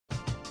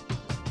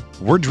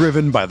We're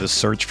driven by the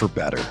search for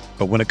better.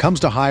 But when it comes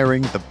to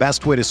hiring, the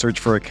best way to search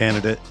for a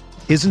candidate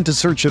isn't to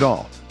search at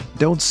all.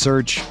 Don't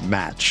search,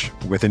 match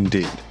with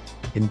Indeed.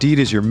 Indeed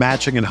is your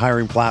matching and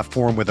hiring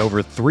platform with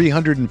over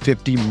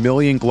 350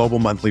 million global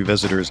monthly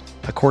visitors,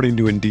 according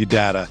to Indeed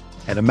data,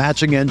 and a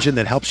matching engine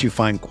that helps you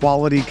find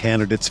quality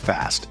candidates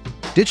fast.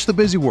 Ditch the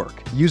busy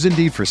work. Use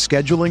Indeed for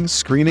scheduling,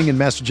 screening, and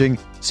messaging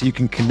so you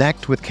can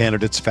connect with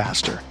candidates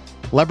faster.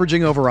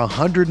 Leveraging over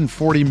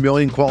 140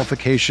 million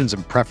qualifications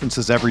and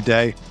preferences every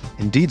day,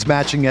 Indeed's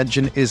matching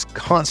engine is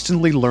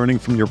constantly learning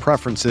from your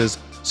preferences,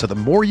 so the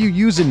more you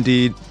use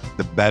Indeed,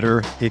 the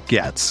better it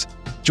gets.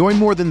 Join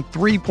more than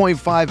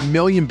 3.5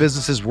 million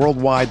businesses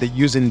worldwide that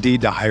use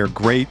Indeed to hire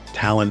great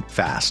talent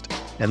fast.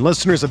 And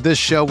listeners of this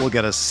show will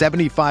get a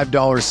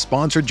 $75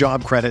 sponsored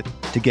job credit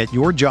to get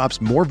your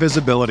jobs more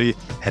visibility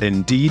at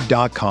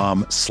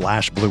Indeed.com/Blue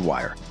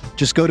Wire.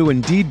 Just go to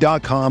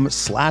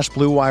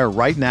Indeed.com/Blue Wire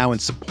right now and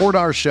support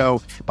our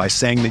show by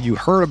saying that you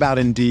heard about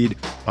Indeed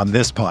on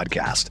this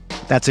podcast.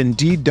 That's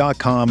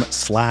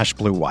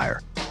Indeed.com/Blue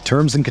Wire.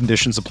 Terms and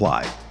conditions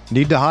apply.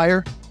 Need to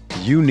hire?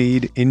 You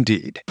need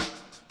Indeed.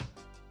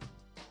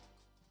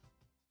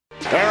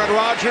 Aaron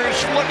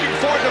Rodgers looking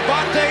for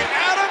Devontae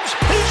Adams.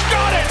 He's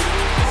got it.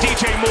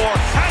 DJ Moore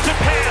has a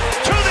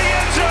pass to the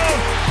end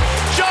zone.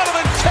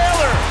 Jonathan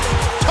Taylor,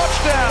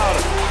 touchdown.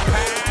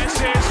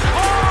 Pass is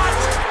caught.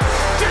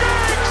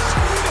 Diggs,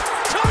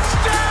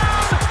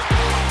 touchdown.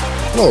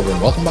 Hello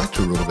everyone, welcome back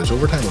to RotoViz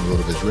Overtime on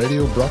RotoViz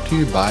Radio, brought to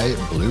you by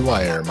Blue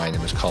Wire. My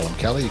name is Colin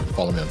Kelly. You can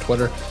follow me on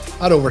Twitter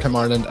at Overtime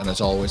Ireland, and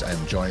as always,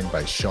 I'm joined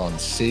by Sean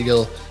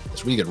Siegel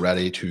as we get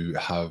ready to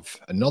have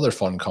another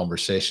fun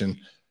conversation.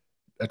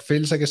 It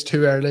feels like it's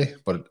too early,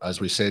 but as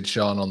we said,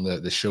 Sean, on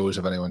the shows,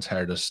 if anyone's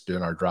heard us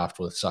doing our draft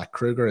with Zach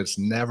Kruger, it's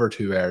never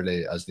too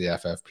early as the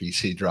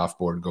FFPC draft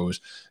board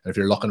goes. And if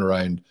you're looking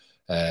around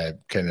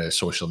kind of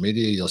social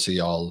media, you'll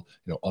see all,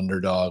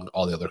 Underdog,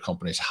 all the other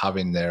companies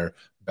having their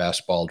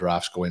best ball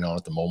drafts going on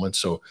at the moment.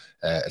 So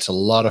it's a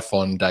lot of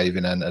fun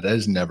diving in. It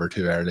is never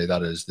too early.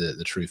 That is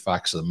the true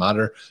facts of the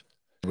matter.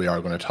 We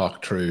are going to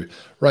talk through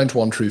rounds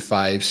 1 through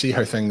 5, see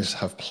how things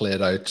have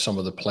played out, some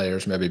of the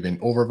players maybe being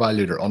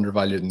overvalued or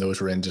undervalued in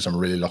those ranges. I'm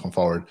really looking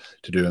forward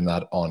to doing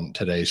that on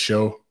today's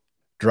show.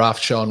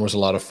 Draft, Sean, was a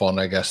lot of fun.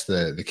 I guess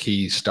the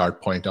key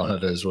start point on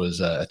it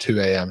was a 2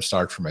 a.m.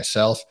 start for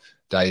myself.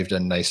 Dived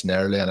in nice and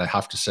early, and I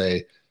have to say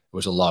it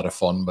was a lot of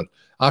fun. But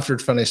after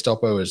it finished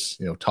up, I was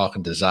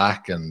talking to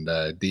Zach and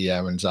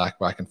DMing Zach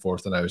back and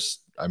forth, and I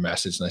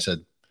messaged and I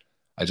said,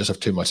 I just have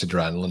too much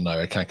adrenaline now.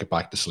 I can't get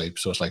back to sleep.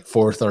 So it's like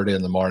 4:30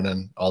 in the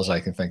morning. All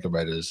I can think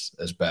about is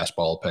best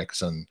ball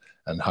picks and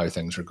how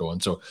things are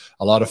going. So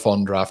a lot of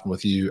fun drafting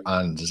with you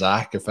and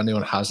Zach. If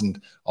anyone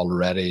hasn't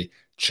already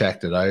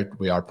checked it out,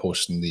 we are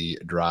posting the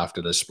draft.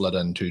 It is split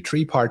into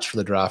 3 parts for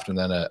the draft and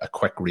then a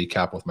quick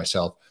recap with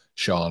myself,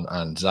 Sean,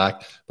 and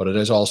Zach. But it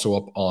is also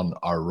up on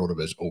our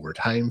RotoViz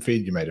Overtime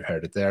feed. You might have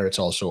heard it there. It's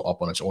also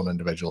up on its own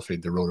individual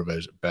feed, the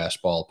RotoViz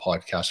Best Ball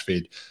podcast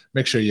feed.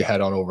 Make sure you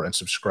head on over and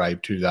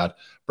subscribe to that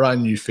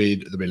brand new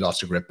feed. There'll be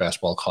lots of great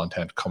best ball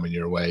content coming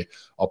your way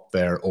up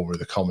there over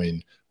the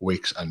coming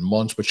weeks and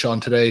months. But Sean,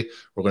 today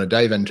we're going to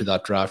dive into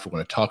that draft. We're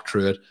going to talk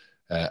through it.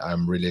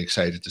 I'm really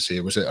excited to see.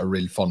 It was a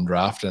really fun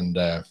draft, and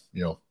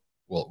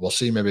we'll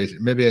see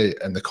maybe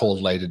in the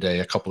cold light of day,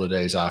 a couple of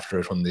days after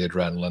it, when the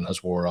adrenaline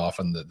has wore off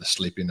and the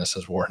sleepiness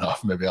has worn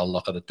off, maybe I'll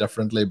look at it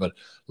differently. But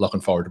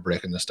looking forward to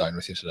breaking this down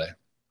with you today.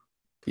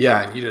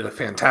 Yeah, and you did a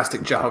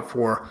fantastic job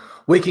for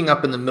waking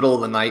up in the middle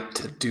of the night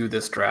to do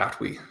this draft.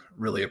 We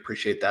really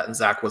appreciate that. And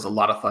Zach was a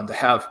lot of fun to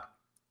have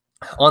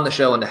on the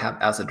show and to have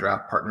as a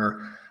draft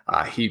partner.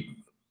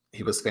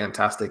 He was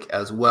fantastic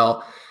as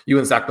well. You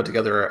and Zach put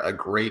together a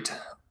great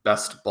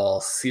best ball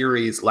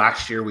series.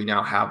 Last year, we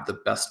now have the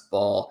best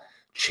ball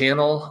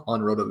channel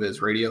on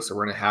RotoViz Radio. So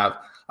we're going to have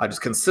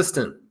just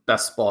consistent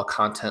best ball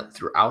content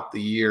throughout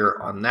the year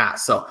on that.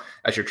 So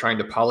as you're trying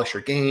to polish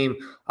your game,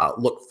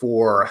 look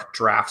for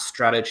draft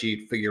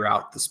strategy, figure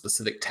out the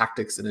specific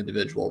tactics in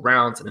individual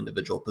rounds and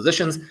individual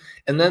positions,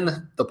 and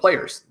then the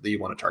players that you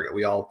want to target.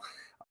 We all,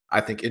 I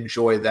think,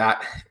 enjoy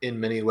that in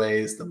many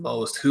ways the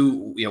most.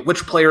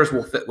 Which players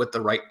will fit with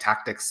the right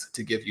tactics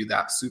to give you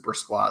that super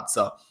squad.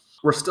 So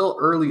we're still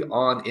early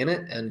on in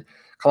it. And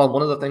Colin,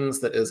 one of the things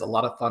that is a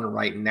lot of fun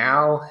right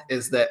now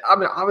is that,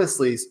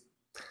 obviously,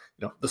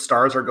 the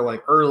stars are going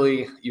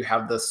early. You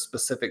have the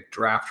specific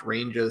draft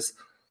ranges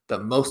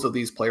that most of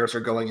these players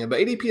are going in, but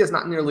ADP is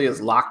not nearly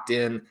as locked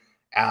in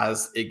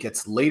as it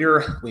gets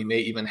later. We may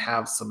even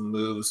have some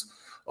moves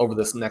over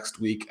this next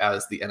week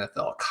as the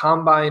NFL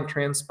Combine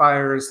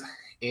transpires.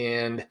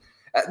 And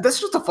that's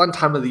just a fun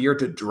time of the year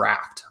to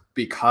draft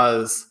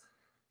because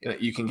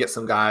you can get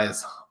some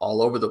guys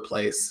all over the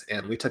place.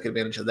 And we took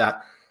advantage of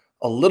that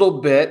a little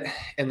bit.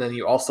 And then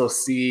you also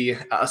see,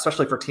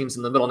 especially for teams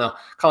in the middle. Now,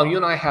 Colin, you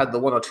and I had the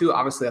 102.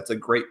 Obviously, that's a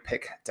great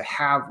pick to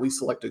have. We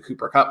selected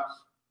Cooper Kupp.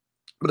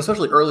 But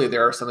especially early,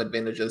 there are some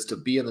advantages to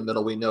be in the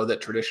middle. We know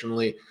that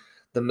traditionally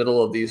the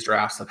middle of these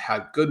drafts have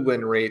had good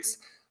win rates.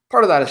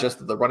 Part of that is just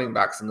that the running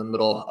backs in the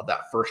middle of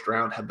that first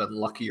round have been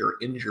luckier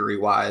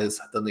injury-wise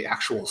than the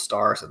actual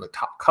stars in the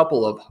top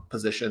couple of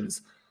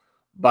positions.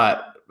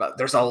 But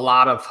there's a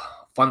lot of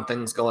fun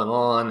things going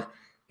on,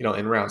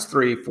 in rounds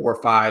 3,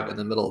 4, 5, in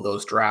the middle of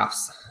those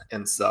drafts.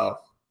 And so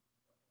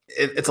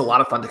it's a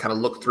lot of fun to kind of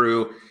look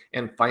through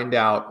and find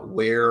out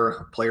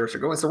where players are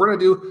going. So we're going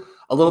to do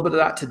a little bit of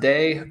that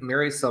today,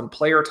 marry some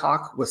player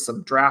talk with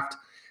some draft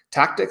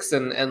tactics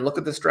and look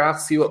at this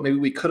draft, see what maybe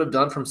we could have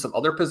done from some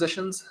other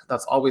positions.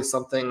 That's always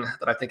something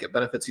that I think it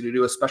benefits you to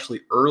do,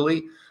 especially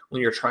early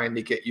when you're trying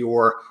to get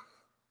your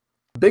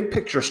big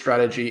picture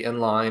strategy in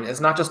line,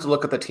 is not just to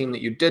look at the team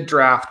that you did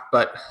draft,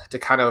 but to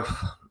kind of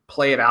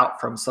play it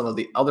out from some of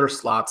the other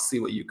slots, see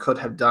what you could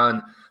have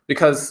done,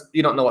 because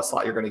you don't know what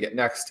slot you're going to get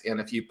next. And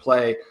if you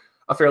play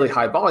a fairly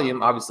high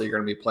volume, obviously you're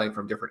going to be playing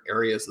from different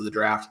areas of the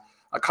draft.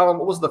 Colin,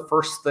 what was the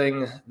first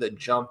thing that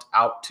jumped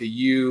out to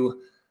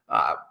you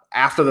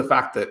after the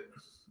fact that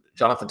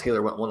Jonathan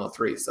Taylor went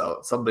 103? So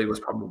somebody was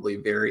probably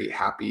very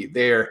happy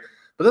there.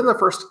 But then the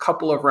first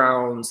couple of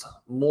rounds,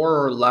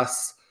 more or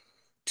less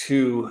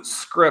to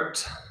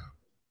script.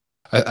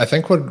 I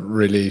think what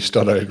really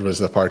stood out was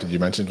the part that you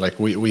mentioned. Like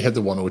we had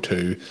the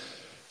 102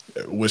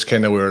 was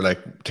kind of, we were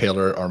like,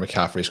 Taylor or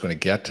McCaffrey is going to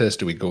get to us.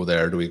 Do we go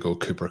there? Do we go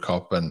Cooper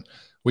Kupp? And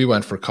we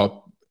went for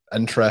Kupp.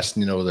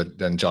 Interesting, that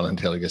then Jonathan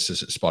Taylor gets his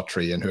spot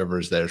 3, and whoever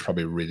is there is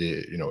probably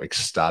really,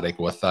 ecstatic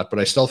with that. But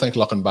I still think,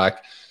 looking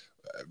back,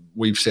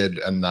 we've said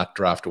in that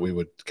draft that we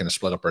would kind of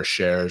split up our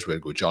shares.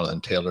 We'd go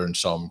Jonathan Taylor and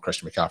some,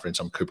 Christian McCaffrey and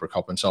some, Cooper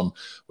Kupp and some.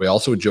 We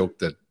also joked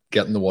that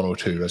getting the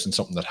 102 isn't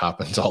something that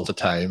happens all the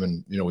time,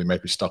 and we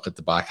might be stuck at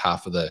the back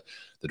half of the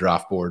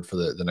draft board for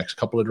the next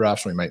couple of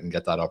drafts, and we mightn't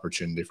get that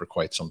opportunity for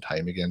quite some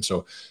time again.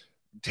 So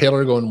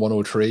Taylor going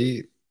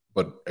 103,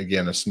 but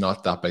again, it's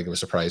not that big of a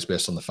surprise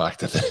based on the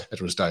fact that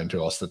it was down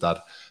to us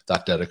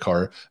that did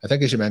occur. I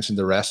think, as you mentioned,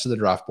 the rest of the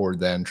draft board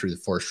then through the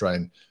first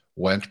round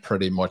went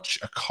pretty much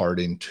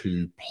according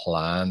to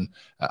plan.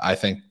 I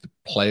think the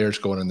players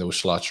going in those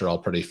slots are all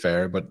pretty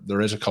fair, but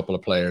there is a couple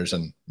of players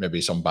and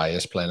maybe some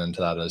bias playing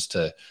into that as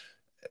to,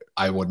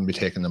 I wouldn't be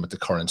taking them at the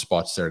current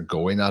spots they're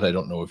going at. I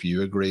don't know if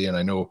you agree, and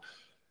I know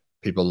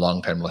people,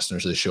 long-time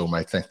listeners of the show,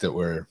 might think that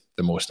we're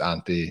the most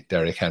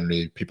anti-Derrick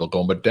Henry people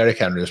going, but Derrick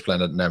Henry was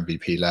playing at an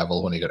MVP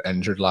level when he got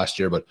injured last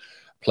year, but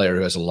a player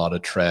who has a lot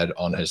of tread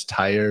on his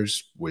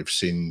tires. We've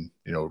seen,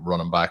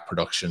 running back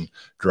production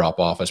drop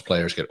off as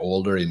players get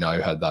older. He now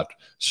had that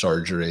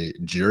surgery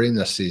during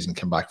this season,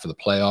 came back for the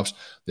playoffs.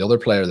 The other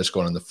player that's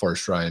going in the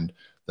first round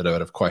that I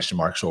would have question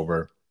marks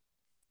over,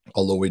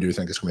 although we do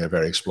think it's going to be a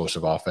very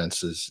explosive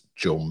offense, is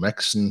Joe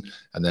Mixon.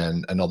 And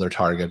then another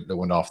target that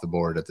went off the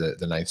board at the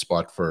 9th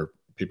spot for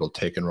people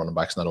taking running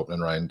backs in that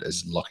opening round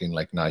is looking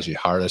like Najee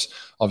Harris.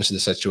 Obviously,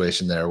 the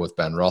situation there with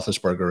Ben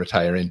Roethlisberger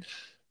retiring,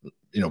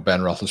 Ben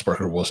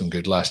Roethlisberger wasn't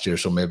good last year,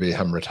 so maybe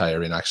him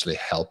retiring actually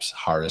helps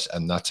Harris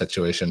in that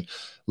situation.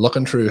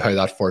 Looking through how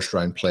that first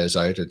round plays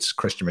out, it's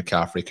Christian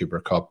McCaffrey, Cooper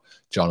Kupp,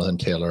 Jonathan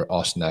Taylor,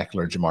 Austin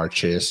Eckler, Jamar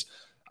Chase.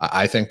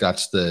 I think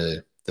that's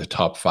the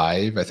top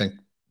 5. I think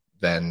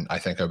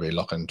I'll be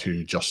looking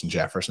to Justin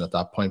Jefferson at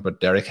that point.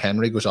 But Derrick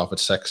Henry goes off at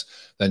 6,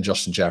 then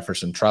Justin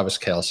Jefferson, Travis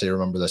Kelce.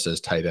 Remember, this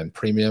is tight end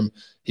premium.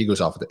 He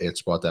goes off at the 8th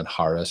spot, then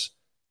Harris,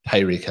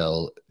 Tyreek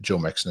Hill, Joe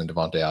Mixon, and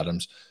Devontae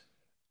Adams.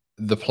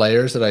 The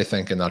players that I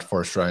think in that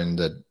first round,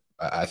 that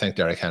I think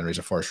Derrick Henry's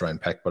a first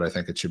round pick, but I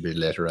think it should be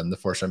later in the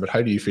first round. But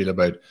how do you feel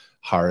about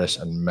Harris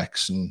and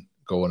Mixon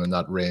going in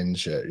that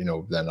range?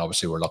 Then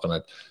obviously we're looking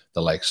at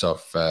the likes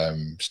of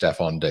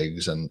Stephon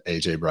Diggs and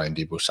AJ Brown,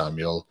 Deebo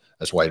Samuel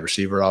as wide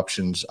receiver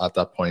options at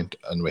that point,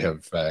 and we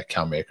have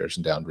Cam Akers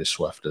and DeAndre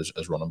Swift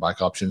as running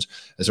back options.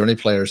 Is there any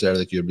players there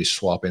that you'd be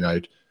swapping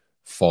out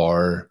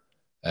for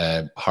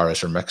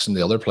Harris or Mixon?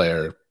 The other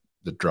player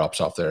that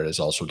drops off there is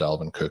also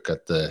Dalvin Cook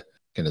at the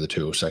kind of the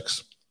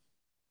 206.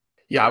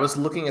 Yeah, I was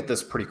looking at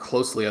this pretty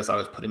closely as I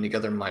was putting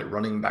together my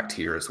running back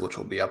tiers, which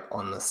will be up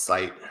on the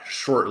site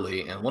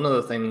shortly. And one of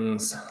the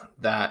things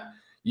that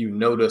you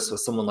notice with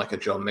someone like a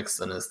Joe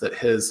Mixon is that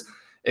his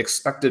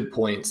expected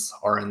points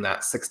are in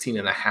that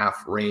 16.5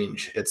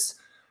 range. It's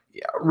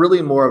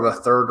really more of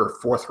a 3rd or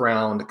 4th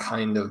round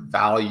kind of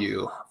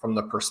value from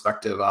the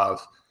perspective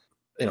of,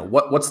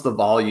 what's the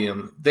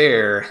volume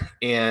there?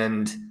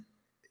 And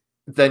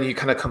then you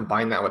kind of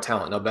combine that with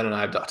talent. Now, Ben and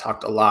I have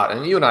talked a lot,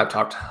 and you and I have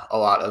talked a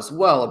lot as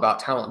well about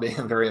talent being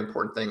a very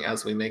important thing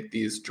as we make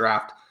these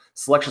draft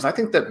selections. I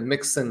think that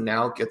Mixon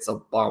now gets a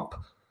bump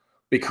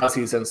because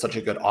he's in such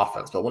a good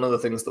offense. But one of the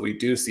things that we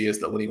do see is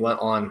that when he went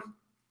on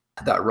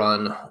that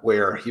run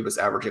where he was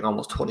averaging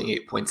almost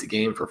 28 points a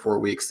game for 4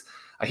 weeks,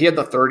 he had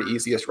the 3rd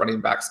easiest running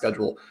back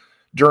schedule.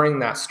 During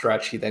that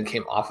stretch, he then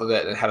came off of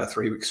it and had a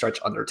 3-week stretch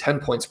under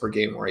 10 points per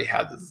game where he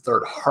had the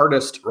 3rd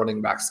hardest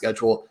running back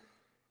schedule.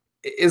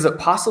 Is it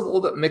possible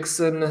that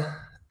Mixon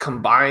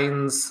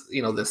combines,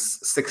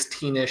 this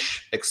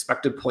 16-ish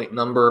expected point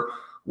number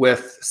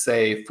with,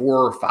 say,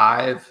 4 or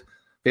 5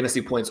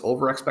 fantasy points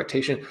over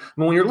expectation? I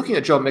mean, when you're looking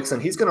at Joe Mixon,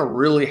 he's going to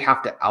really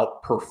have to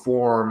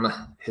outperform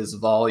his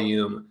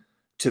volume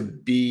to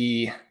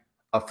be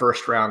a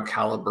first round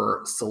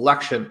caliber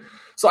selection.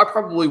 So I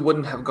probably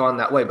wouldn't have gone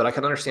that way, but I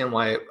can understand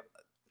why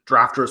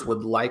drafters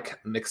would like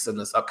Mixon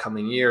this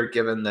upcoming year,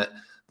 given that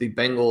the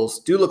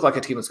Bengals do look like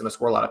a team that's going to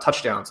score a lot of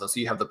touchdowns. So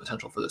you have the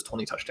potential for this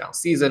 20 touchdown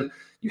season.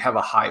 You have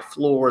a high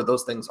floor.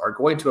 Those things are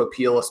going to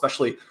appeal,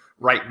 especially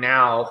right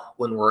now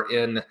when we're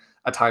in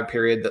a time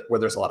period where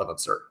there's a lot of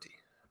uncertainty,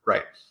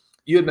 right?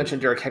 You had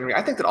mentioned Derrick Henry.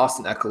 I think that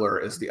Austin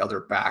Eckler is the other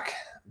back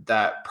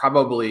that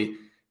probably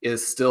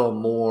is still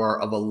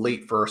more of a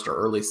late first or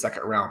early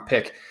second round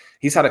pick.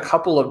 He's had a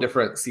couple of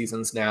different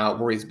seasons now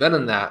where he's been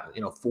in that,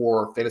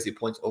 4 fantasy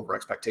points over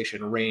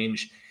expectation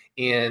range.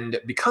 And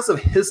because of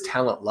his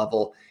talent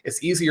level,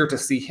 it's easier to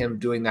see him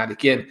doing that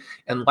again.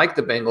 And like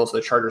the Bengals,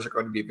 the Chargers are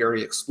going to be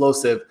very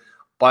explosive,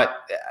 but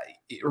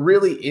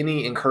really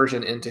any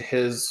incursion into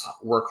his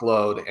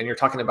workload, and you're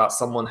talking about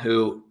someone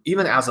who,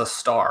 even as a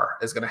star,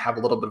 is going to have a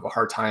little bit of a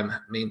hard time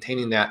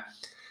maintaining that.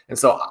 And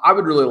so I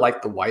would really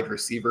like the wide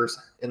receivers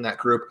in that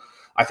group.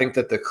 I think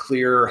that the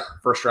clear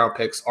first round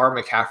picks are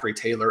McCaffrey,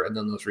 Taylor, and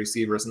then those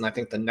receivers. And I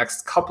think the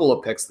next couple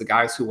of picks, the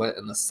guys who went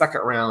in the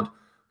second round,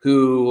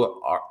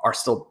 who are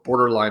still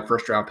borderline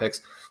first round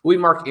picks, will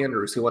be Mark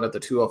Andrews, who went at the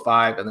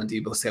 205, and then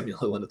Deebo Samuel,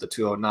 who went at the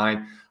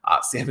 209.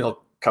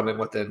 Samuel coming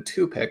within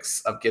 2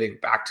 picks of getting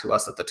back to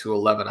us at the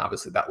 211.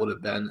 Obviously, that would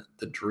have been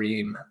the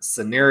dream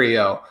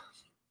scenario.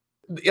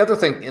 The other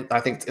thing I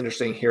think is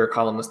interesting here,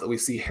 Colin, is that we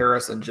see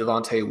Harris and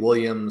Javonte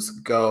Williams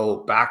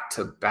go back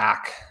to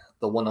back,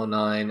 the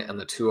 109 and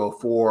the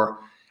 204.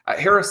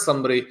 Harris,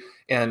 somebody,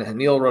 and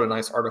Neil wrote a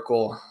nice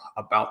article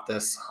about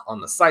this on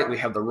the site. We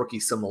have the rookie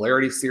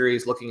similarity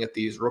series, looking at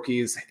these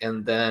rookies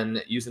and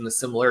then using the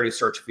similarity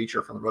search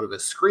feature from the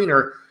RotoViz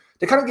screener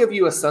to kind of give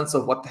you a sense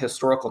of what the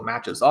historical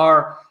matches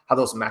are, how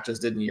those matches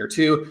did in year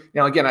 2.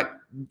 Now, again,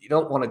 you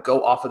don't want to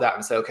go off of that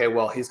and say, okay,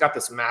 well, he's got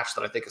this match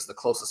that I think is the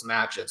closest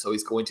match, and so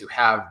he's going to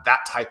have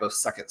that type of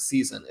second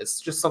season.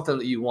 It's just something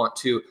that you want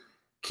to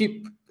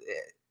keep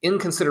in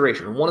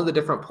consideration. One of the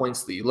different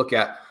points that you look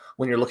at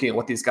when you're looking at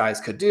what these guys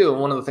could do, and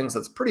one of the things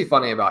that's pretty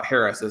funny about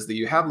Harris is that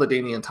you have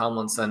LaDainian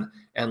Tomlinson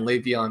and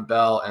Le'Veon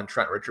Bell and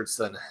Trent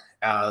Richardson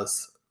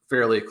as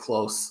fairly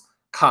close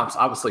comps.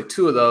 Obviously,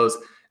 2 of those,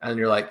 and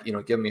you're like,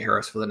 give me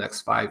Harris for the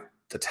next 5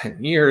 to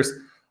 10 years.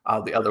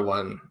 The other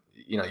one,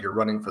 you're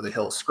running for the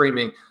hills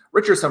screaming.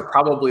 Richardson,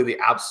 probably the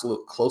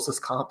absolute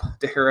closest comp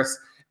to Harris.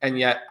 And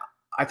yet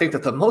I think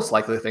that the most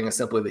likely thing is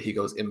simply that he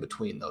goes in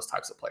between those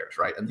types of players,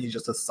 right? And he's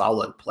just a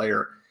solid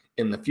player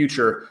in the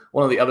future.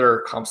 One of the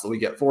other comps that we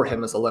get for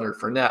him is a Leonard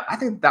Fournette. I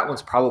think that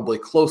one's probably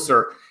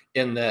closer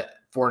in that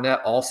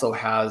Fournette also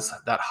has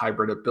that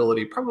hybrid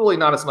ability, probably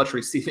not as much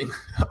receiving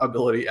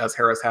ability as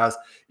Harris has,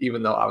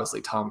 even though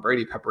obviously Tom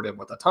Brady peppered him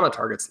with a ton of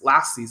targets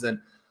last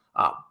season.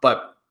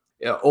 But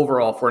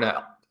overall,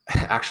 Fournette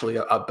actually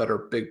a better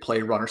big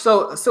play runner.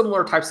 So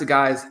similar types of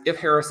guys. If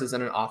Harris is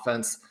in an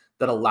offense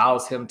that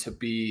allows him to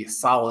be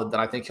solid, then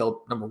I think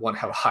he'll, number one,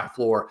 have a high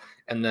floor.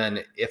 And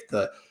then if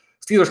the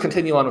Steelers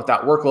continue on with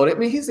that workload, I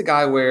mean, he's a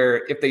guy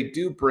where if they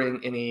do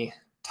bring any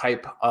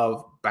type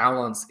of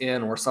balance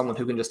in, or someone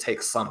who can just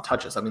take some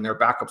touches. I mean, their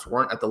backups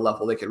weren't at the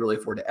level they could really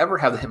afford to ever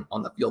have him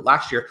on the field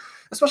last year,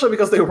 especially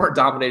because they weren't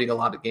dominating a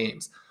lot of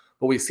games.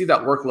 But we see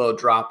that workload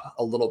drop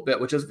a little bit,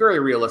 which is very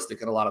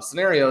realistic in a lot of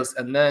scenarios.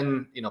 And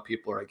then,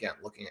 people are, again,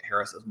 looking at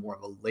Harris as more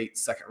of a late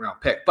second round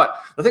pick. But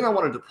the thing I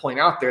wanted to point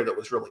out there that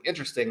was really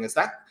interesting is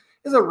that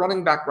is a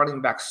running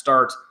back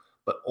start,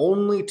 but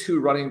only 2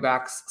 running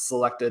backs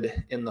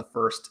selected in the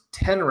first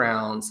 10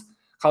 rounds.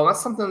 Colin,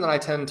 that's something that I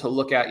tend to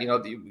look at.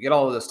 You get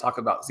all of this talk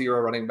about zero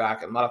running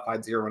back and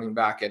modified zero running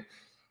back. And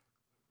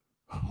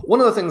one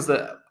of the things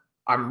that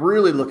I'm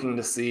really looking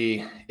to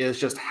see is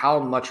just how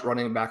much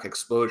running back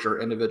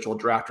exposure individual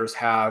drafters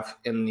have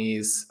in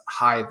these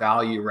high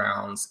value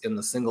rounds, in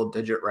the single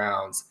digit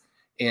rounds.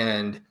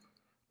 And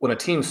when a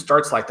team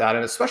starts like that,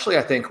 and especially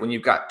I think when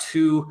you've got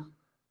 2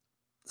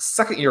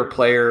 second year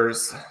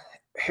players,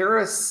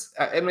 Harris,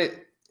 I mean,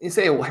 you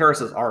say, well,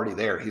 Harris is already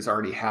there. He's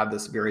already had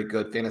this very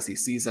good fantasy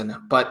season,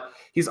 but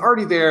he's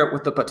already there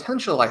with the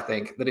potential, I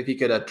think, that if he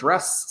could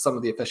address some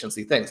of the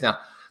efficiency things. Now,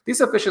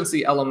 these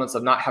efficiency elements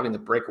of not having the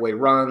breakaway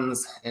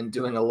runs and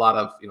doing a lot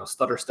of,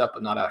 stutter step,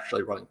 but not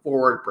actually running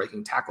forward,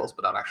 breaking tackles,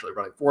 but not actually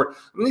running forward.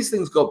 I mean, these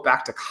things go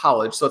back to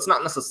college. So it's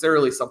not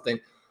necessarily something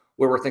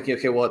where we're thinking,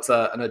 okay, well, it's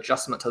an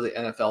adjustment to the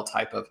NFL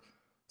type of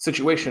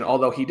situation,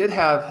 although he did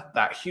have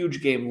that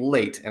huge game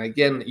late. And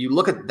again, you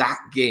look at that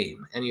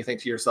game and you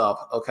think to yourself,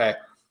 okay,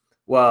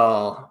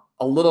 well,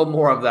 a little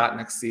more of that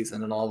next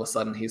season, and all of a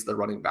sudden he's the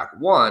running back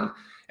 1.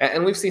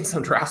 And we've seen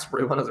some drafts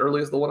where he went as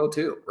early as the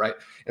 102, right?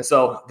 And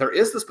so there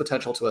is this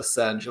potential to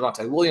ascend.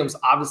 Javonte Williams,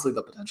 obviously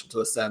the potential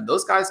to ascend.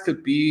 Those guys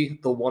could be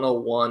the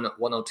 101,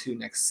 102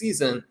 next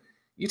season.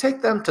 You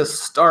take them to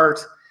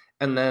start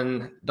and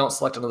then don't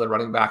select another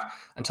running back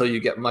until you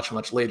get much,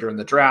 much later in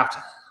the draft.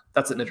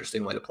 That's an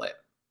interesting way to play it.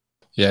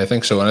 Yeah, I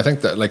think so. And I think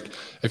that,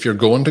 if you're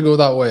going to go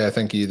that way, I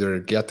think you either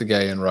get the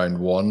guy in round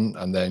 1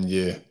 and then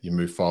you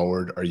move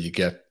forward, or you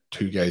get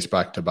two guys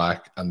back to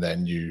back, and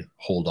then you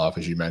hold off,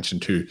 as you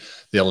mentioned, to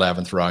the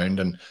 11th round.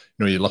 And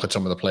you look at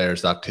some of the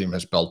players that team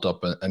has built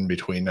up in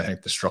between. I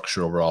think the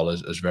structure overall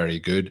is very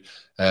good.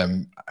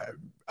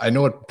 I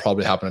know it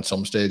probably happened at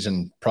some stage,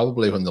 and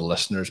probably when the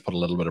listeners put a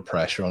little bit of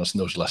pressure on us in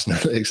those listener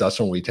leagues, that's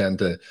when we tend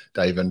to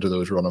dive into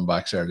those running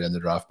backs early in the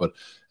draft. But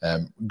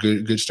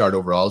good start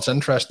overall. It's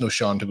interesting, though,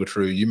 Sean, to go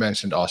through. You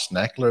mentioned Austin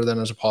Eckler then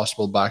as a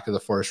possible back of the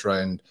first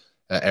round,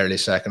 early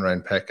second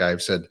round pick.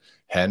 I've said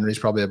Henry's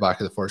probably a back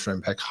of the first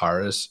round pick,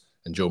 Harris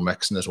and Joe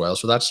Mixon as well.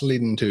 So that's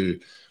leading to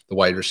the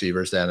wide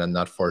receivers then in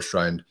that first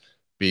round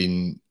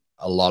being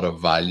a lot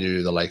of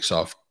value, the likes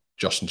of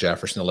Justin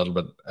Jefferson a little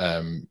bit,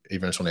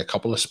 even it's only a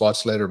couple of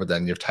spots later, but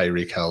then you have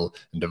Tyreek Hill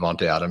and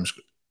Devontae Adams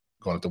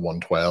going at the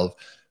 112.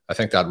 I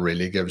think that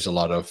really gives a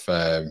lot of,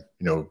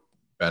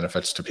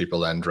 benefits to people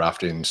then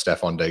drafting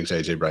Stephon Diggs,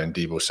 AJ Brown,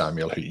 Deebo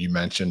Samuel, who you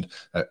mentioned.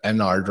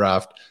 In our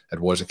draft, it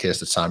was a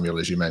case that Samuel,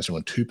 as you mentioned,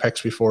 went 2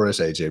 picks before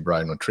us, AJ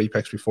Brown went 3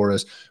 picks before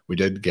us. We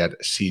did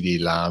get CeeDee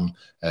Lamb,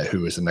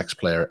 who was the next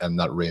player in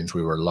that range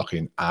we were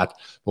looking at.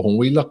 But when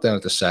we looked then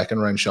at the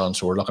second round, Sean,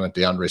 so we're looking at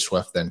DeAndre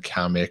Swift, then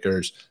Cam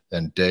Akers,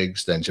 then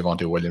Diggs, then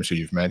Javonte Williams, who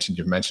you've mentioned.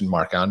 You've mentioned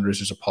Mark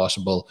Andrews as a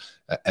possible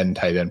in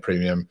tight end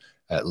premium,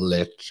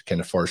 late kind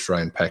of first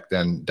round pick,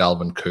 then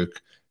Dalvin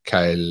Cook,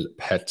 Kyle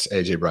Pitts,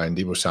 AJ Brown,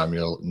 Deebo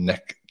Samuel,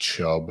 Nick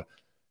Chubb,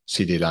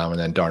 CeeDee Lamb, and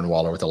then Darren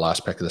Waller with the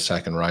last pick of the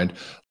second round.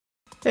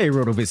 Hey,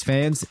 RotoViz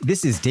fans.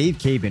 This is Dave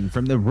Cabin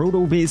from the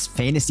RotoViz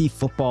Fantasy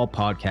Football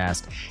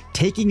Podcast,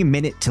 taking a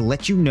minute to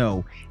let you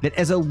know that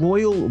as a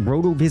loyal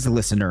RotoViz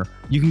listener,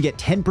 you can get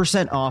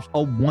 10% off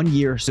a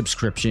 1-year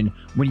subscription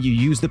when you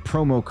use the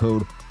promo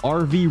code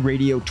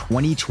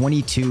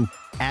RVRadio2022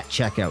 at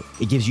checkout.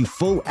 It gives you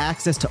full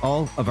access to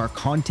all of our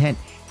content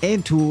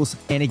and tools.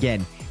 And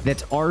again,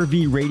 that's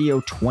RV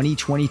Radio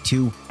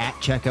 2022 at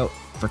checkout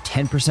for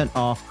 10%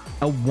 off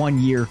a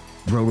 1-year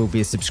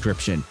RotoViz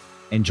subscription.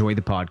 Enjoy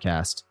the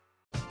podcast.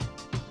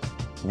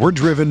 We're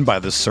driven by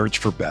the search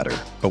for better.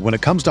 But when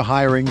it comes to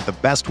hiring, the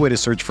best way to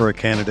search for a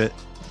candidate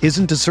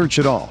isn't to search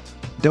at all.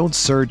 Don't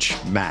search,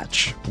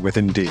 match with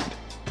Indeed.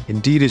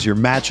 Indeed is your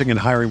matching and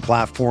hiring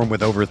platform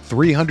with over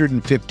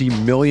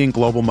 350 million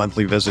global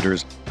monthly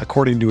visitors,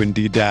 according to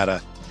Indeed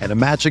data, and a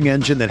matching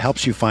engine that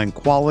helps you find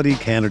quality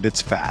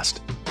candidates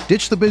fast.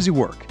 Ditch the busy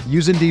work.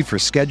 Use Indeed for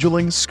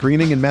scheduling,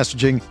 screening, and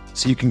messaging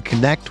so you can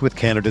connect with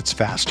candidates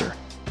faster.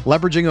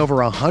 Leveraging over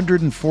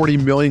 140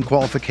 million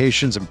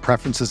qualifications and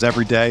preferences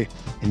every day,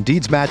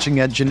 Indeed's matching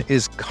engine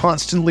is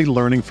constantly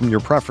learning from your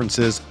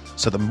preferences,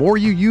 so the more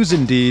you use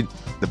Indeed,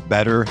 the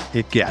better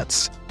it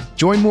gets.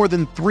 Join more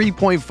than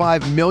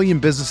 3.5 million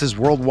businesses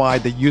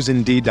worldwide that use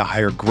Indeed to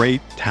hire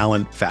great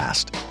talent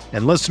fast.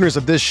 And listeners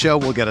of this show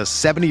will get a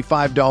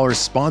 $75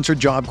 sponsored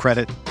job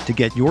credit to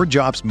get your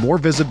jobs more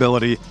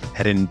visibility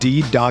at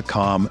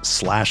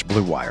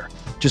Indeed.com/Blue Wire.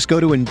 Just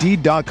go to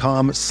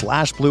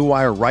Indeed.com/Blue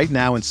Wire right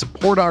now and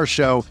support our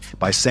show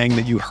by saying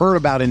that you heard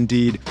about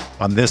Indeed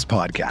on this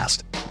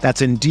podcast.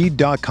 That's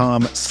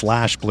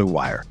Indeed.com/Blue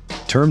Wire.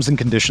 Terms and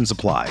conditions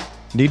apply.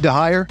 Need to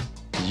hire?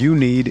 You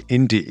need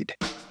Indeed.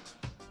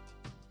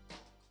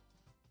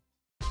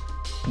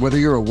 Whether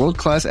you're a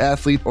world-class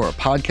athlete or a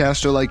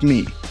podcaster like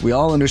me, we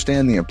all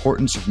understand the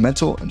importance of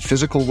mental and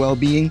physical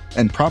well-being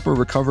and proper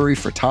recovery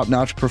for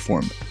top-notch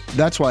performance.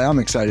 That's why I'm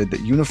excited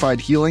that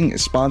Unified Healing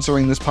is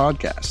sponsoring this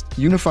podcast.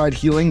 Unified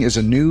Healing is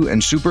a new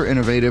and super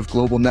innovative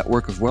global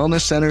network of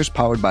wellness centers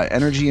powered by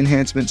Energy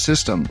Enhancement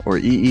System, or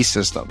EE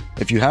System.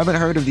 If you haven't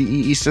heard of the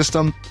EE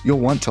System, you'll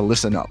want to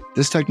listen up.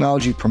 This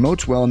technology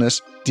promotes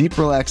wellness, deep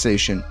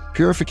relaxation,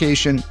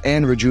 purification,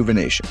 and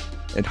rejuvenation.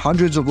 At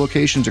hundreds of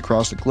locations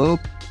across the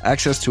globe,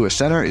 access to a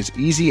center is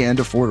easy and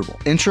affordable.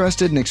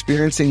 Interested in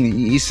experiencing the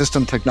EE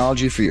System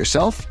technology for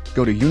yourself?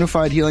 Go to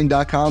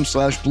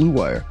unifiedhealing.com/Blue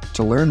Wire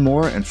to learn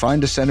more and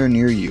find a center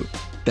near you.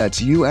 That's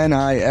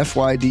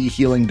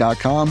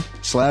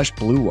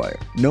UNIFYDhealing.com/Blue Wire.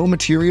 No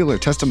material or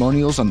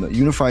testimonials on the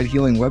Unified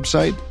Healing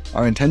website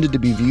are intended to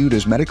be viewed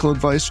as medical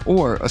advice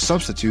or a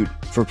substitute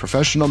for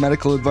professional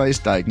medical advice,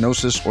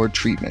 diagnosis, or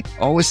treatment.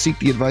 Always seek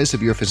the advice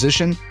of your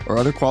physician or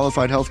other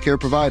qualified healthcare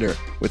provider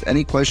with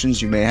any questions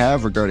you may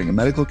have regarding a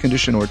medical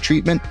condition or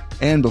treatment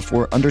and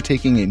before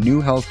undertaking a new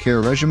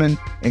healthcare regimen,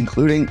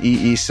 including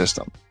EE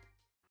System.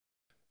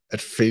 It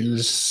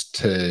feels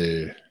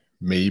to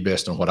me,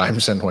 based on what I'm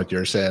saying, what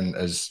you're saying,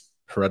 is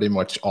pretty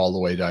much all the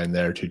way down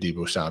there to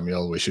Deebo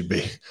Samuel. We should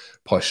be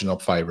pushing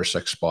up 5 or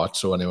 6 spots.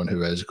 So anyone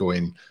who is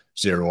going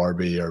 0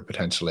 RB or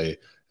potentially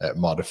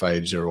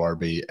modified 0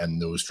 RB in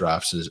those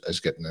drafts is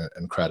getting an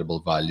incredible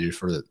value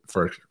for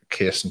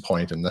case in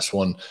point in this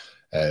one.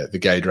 The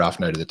guy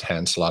drafting out of the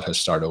 10 slot has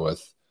started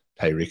with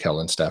Tyreek Hill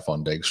and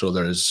Stephon Diggs. So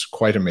there's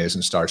quite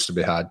amazing starts to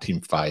be had.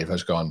 Team 5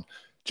 has gone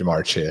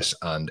Jamar Chase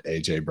and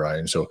AJ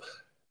Brown. So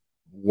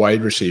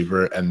wide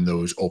receiver in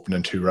those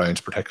opening 2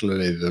 rounds,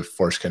 particularly the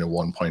first kind of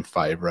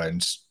 1.5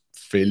 rounds,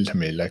 feel to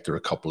me like they're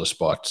a couple of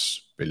spots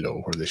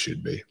below where they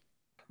should be.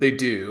 They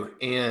do.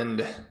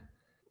 And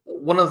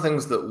one of the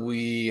things that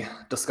we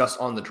discussed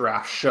on the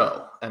draft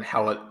show and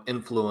how it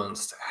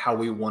influenced how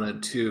we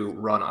wanted to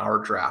run our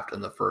draft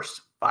in the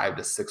first 5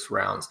 to 6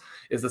 rounds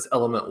is this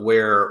element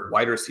where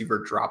wide receiver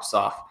drops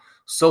off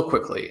so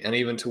quickly, and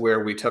even to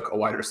where we took a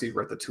wide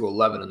receiver at the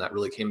 211, and that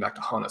really came back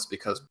to haunt us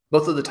because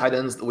both of the tight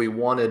ends that we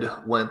wanted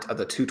went at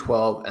the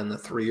 212 and the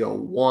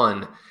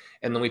 301,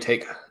 and then we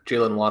take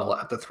Jalen Waddle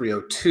at the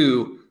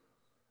 302.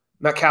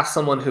 Metcalf,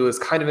 someone who is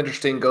kind of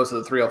interesting, goes to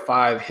the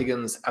 305,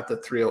 Higgins at the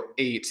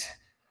 308.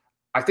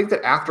 I think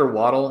that after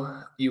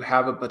Waddle, you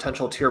have a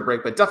potential tier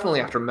break, but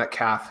definitely after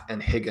Metcalf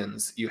and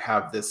Higgins, you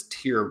have this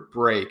tier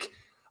break.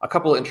 A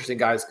couple of interesting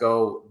guys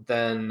go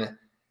then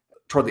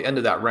toward the end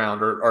of that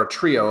round, or a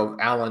trio of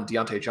Allen,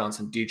 Deontay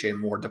Johnson, DJ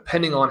Moore,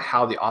 depending on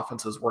how the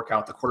offenses work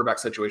out, the quarterback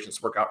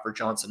situations work out for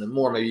Johnson and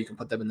Moore. Maybe you can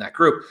put them in that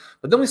group.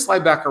 But then we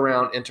slide back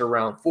around into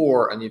round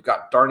 4, and you've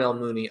got Darnell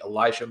Mooney,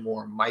 Elijah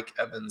Moore, Mike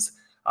Evans,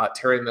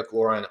 Terry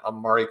McLaurin,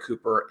 Amari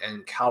Cooper,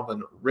 and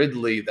Calvin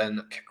Ridley,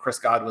 then Chris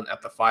Godwin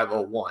at the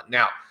 501.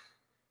 Now,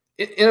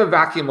 in a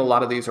vacuum, a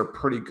lot of these are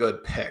pretty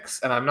good picks,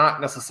 and I'm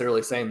not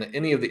necessarily saying that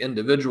any of the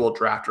individual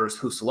drafters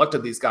who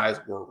selected these guys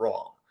were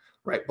wrong,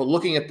 right? But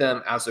looking at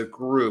them as a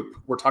group,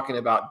 we're talking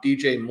about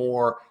DJ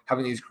Moore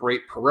having these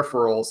great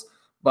peripherals,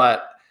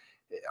 but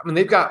I mean,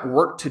 they've got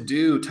work to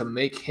do to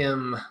make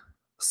him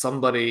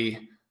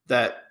somebody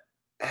that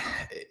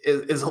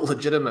is a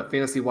legitimate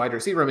fantasy wide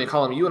receiver. I mean,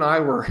 Colin, you and I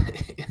were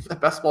in the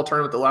best ball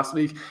tournament the last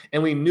week,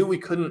 and we knew we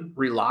couldn't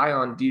rely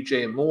on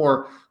DJ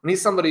Moore. And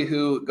he's somebody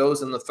who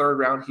goes in the 3rd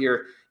round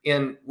here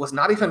and was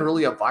not even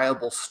really a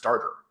viable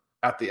starter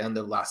at the end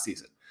of last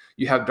season.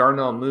 You have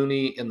Darnell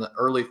Mooney in the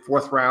early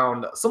 4th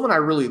round, someone I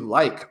really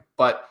like,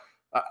 but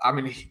I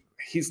mean,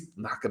 he's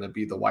not going to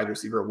be the wide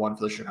receiver 1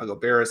 for the Chicago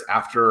Bears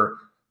after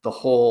the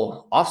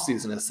whole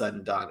offseason is said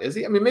and done. Is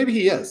he? I mean, maybe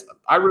he is.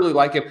 I really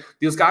like him.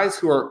 These guys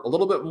who are a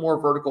little bit more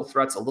vertical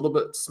threats, a little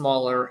bit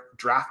smaller,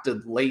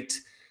 drafted late,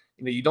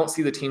 you don't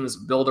see the teams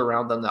build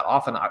around them that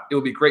often. It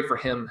would be great for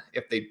him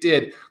if they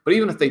did, but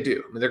even if they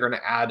do, I mean, they're going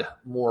to add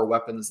more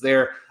weapons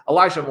there.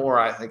 Elijah Moore,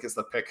 I think, is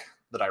the pick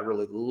that I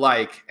really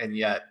like, and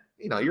yet,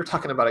 you're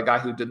talking about a guy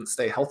who didn't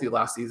stay healthy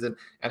last season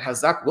and has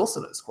Zach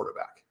Wilson as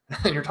quarterback,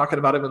 and you're talking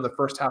about him in the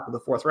first half of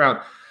the 4th round.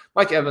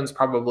 Mike Evans,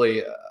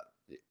 probably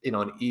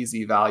an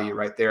easy value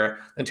right there.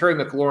 And Terry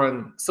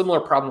McLaurin, similar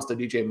problems to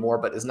DJ Moore,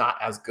 but is not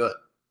as good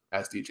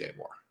as DJ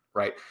Moore,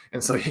 right?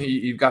 And so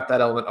you've got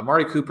that element.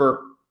 Amari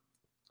Cooper,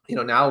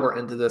 now we're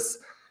into this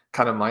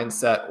kind of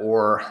mindset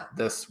or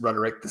this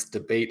rhetoric, this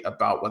debate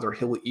about whether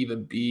he'll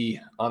even be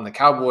on the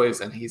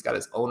Cowboys. And he's got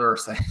his owner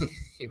saying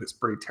he was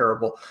pretty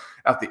terrible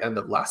at the end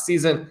of last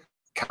season.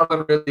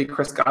 Calvin Ridley,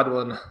 Chris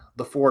Godwin,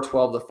 the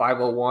 412, the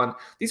 501.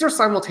 These are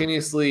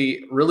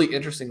simultaneously really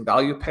interesting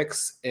value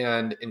picks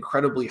and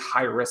incredibly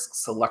high-risk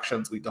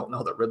selections. We don't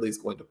know that Ridley's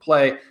going to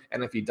play.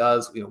 And if he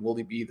does, will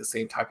he be the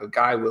same type of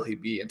guy? Will he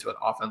be into an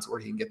offense where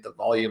he can get the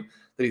volume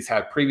that he's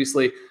had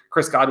previously?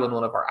 Chris Godwin,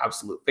 one of our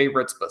absolute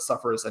favorites, but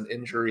suffers an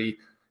injury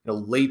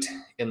late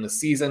in the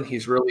season.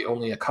 He's really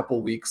only a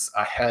couple weeks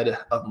ahead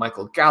of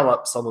Michael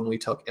Gallup, someone we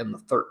took in the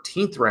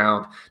 13th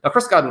round. Now,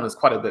 Chris Godwin is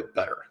quite a bit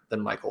better than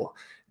Michael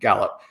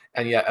Gallup.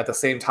 And yet at the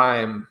same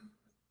time,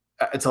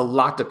 it's a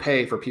lot to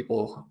pay for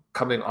people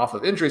coming off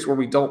of injuries where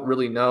we don't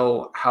really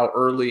know how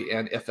early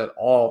and if at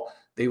all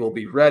they will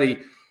be ready.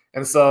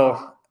 And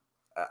so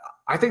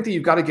I think that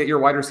you've got to get your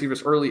wide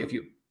receivers early if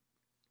you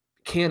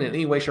can in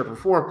any way, shape, or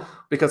form,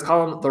 because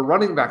Colin, the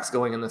running backs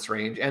going in this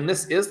range, and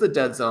this is the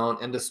dead zone.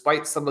 And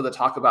despite some of the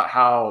talk about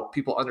how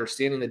people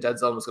understanding the dead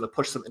zone was going to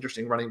push some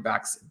interesting running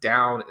backs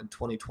down in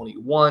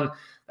 2021,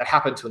 that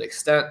happened to an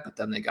extent, but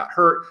then they got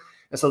hurt.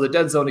 And so the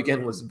dead zone,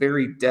 again, was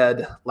very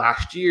dead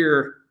last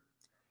year.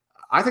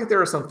 I think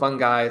there are some fun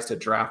guys to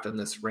draft in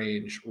this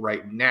range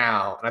right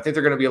now, and I think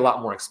they're going to be a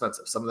lot more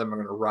expensive. Some of them are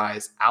going to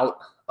rise out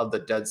of the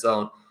dead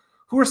zone.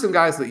 Who are some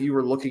guys that you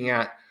were looking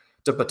at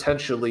to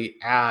potentially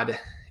add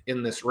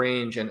in this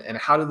range, and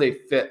how do they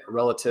fit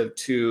relative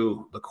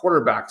to the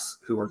quarterbacks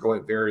who are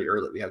going very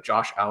early? We have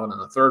Josh Allen in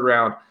the 3rd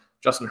round,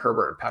 Justin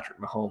Herbert and Patrick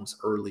Mahomes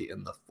early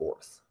in the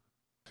 4th.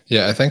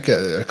 Yeah, I think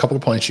a couple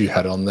of points you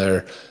had on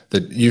there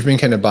that you've been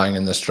kind of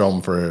banging this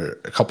drum for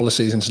a couple of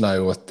seasons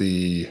now with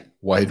the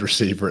wide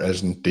receiver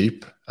isn't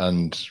deep,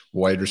 and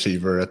wide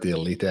receiver at the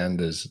elite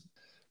end is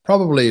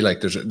probably like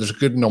there's a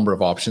good number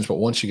of options, but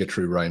once you get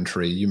through round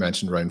 3, you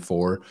mentioned round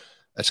 4,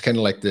 it's kind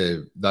of like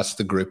that's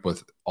the group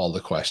with all the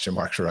question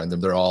marks around them.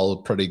 They're all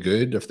pretty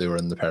good if they were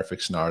in the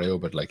perfect scenario,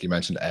 but like you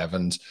mentioned,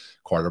 Evans,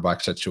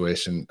 quarterback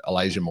situation,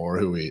 Elijah Moore,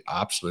 who we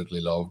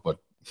absolutely love, but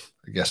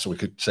I guess we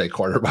could say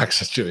quarterback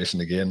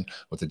situation again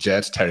with the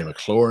Jets, Terry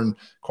McLaurin,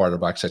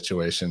 quarterback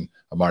situation,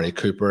 Amari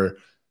Cooper,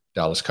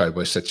 Dallas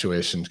Cowboys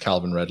situation,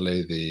 Calvin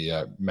Ridley,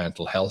 the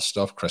mental health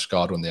stuff, Chris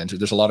Godwin, the injury.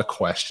 There's a lot of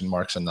question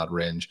marks in that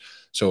range.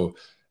 So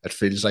it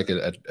feels like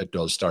it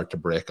does start to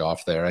break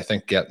off there. I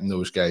think getting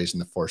those guys in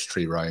the first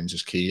 3 rounds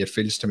is key. It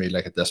feels to me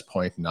like at this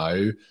point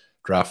now,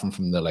 drafting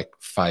from the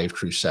 5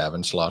 through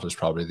 7 slot is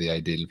probably the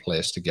ideal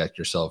place to get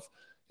yourself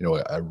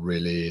a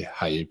really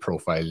high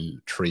profile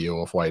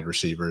trio of wide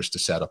receivers to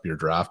set up your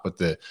draft. But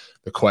the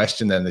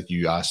question then that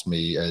you asked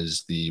me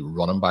is the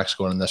running backs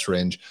going in this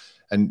range.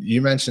 And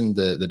you mentioned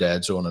the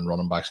dead zone and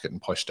running backs getting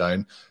pushed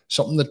down.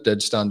 Something that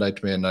did stand out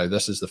to me, and now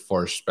this is the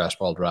first best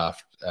ball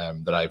draft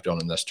that I've done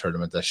in this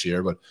tournament this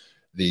year, but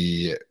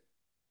the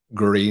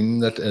green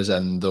that is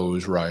in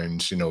those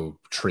rounds,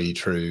 3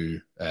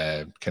 through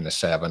kind of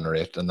 7 or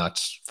 8, and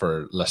that's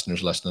for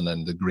listeners listening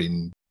in, the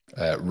green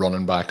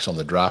running backs on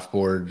the draft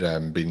board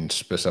being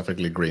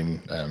specifically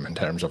green in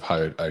terms of how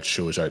it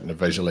shows out in the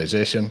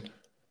visualization.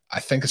 I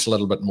think it's a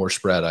little bit more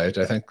spread out.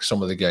 I think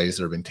some of the guys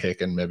that have been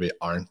taken maybe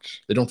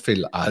they don't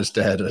feel as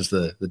dead as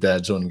the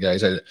dead zone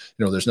guys.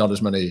 There's not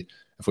as many,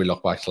 if we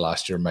look back to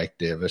last year, Mike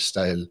Davis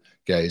style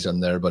guys in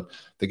there, but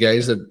the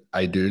guys that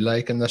I do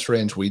like in this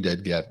range, we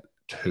did get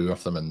 2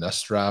 of them in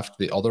this draft.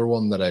 The other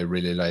one that I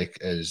really like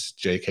is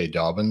J.K.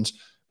 Dobbins.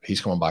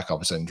 He's coming back off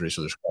his injury,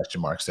 so there's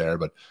question marks there,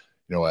 but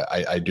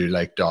I do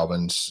like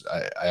Dobbins.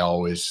 I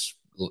always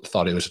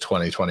thought he was a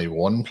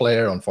 2021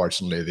 player.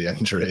 Unfortunately, the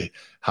injury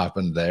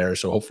happened there.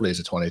 So hopefully he's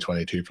a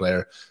 2022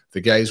 player.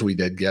 The guys we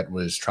did get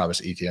was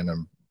Travis Etienne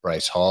and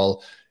Bryce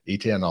Hall.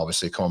 Etienne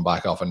obviously coming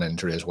back off an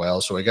injury as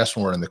well. So I guess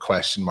when we're in the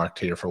question mark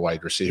tier for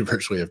wide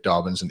receivers, we have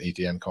Dobbins and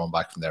Etienne coming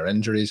back from their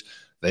injuries.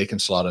 They can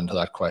slot into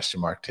that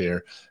question mark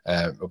tier.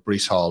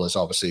 Bryce Hall is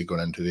obviously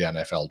going into the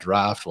NFL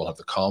draft. We'll have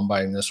the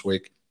combine this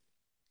week.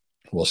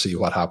 We'll see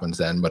what happens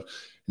then. But,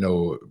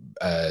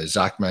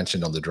 Zach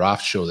mentioned on the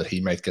draft show that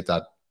he might get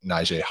that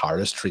Najee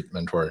Harris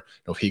treatment where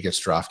if he gets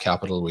draft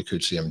capital, we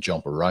could see him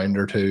jump a round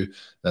or 2.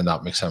 Then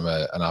that makes him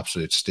an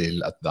absolute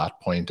steal at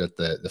that point at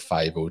the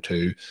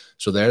 502.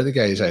 So they're the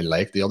guys I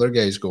like. The other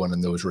guys going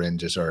in those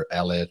ranges are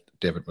Elliott,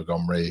 David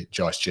Montgomery,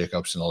 Josh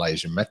Jacobs, and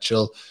Elijah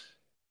Mitchell.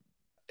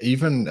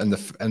 Even in the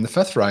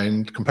 5th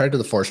round, compared to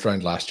the 1st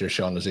round last year,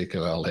 Sean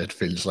Ezekiel Elliott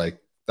feels like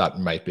that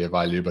might be a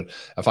value. But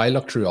if I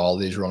look through all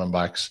these running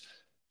backs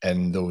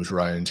in those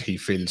rounds, he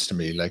feels to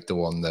me like the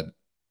one that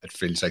it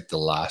feels like the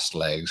last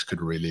legs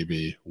could really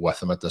be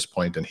with him at this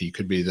point, and he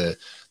could be the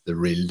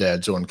real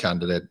dead zone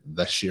candidate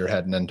this year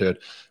heading into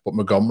it. But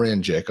Montgomery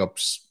and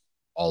Jacobs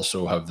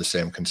also have the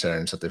same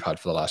concerns that they've had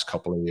for the last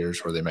couple of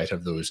years, where they might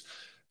have those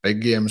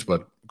big games,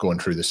 but going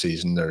through the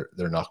season,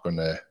 they're not going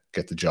to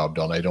get the job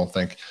done, I don't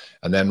think.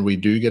 And then we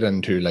do get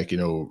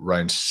into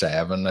round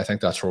 7. I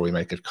think that's where we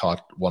might get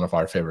caught. One of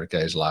our favorite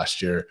guys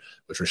last year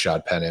was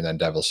Rashad Penny and then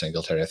Devil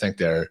Singletary. I think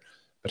they're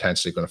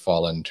potentially going to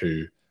fall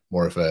into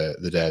more of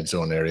the dead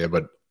zone area.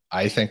 But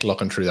I think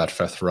looking through that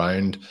 5th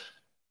round,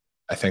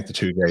 I think the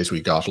 2 guys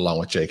we got along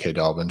with J.K.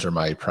 Dobbins are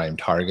my prime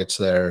targets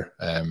there.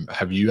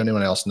 Have you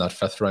anyone else in that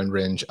 5th round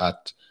range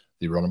at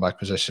the running back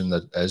position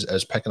that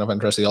is picking up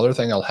interest? The other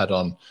thing I'll hit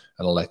on, and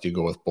I'll let you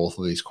go with both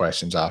of these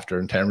questions after,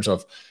 in terms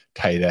of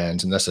tight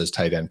ends, and this is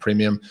tight end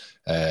premium.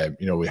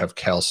 We have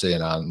Kelsey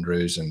and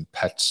Andrews and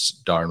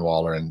Pitts, Darren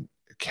Waller and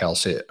Kittle,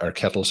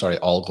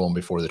 all going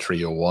before the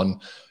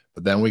 301.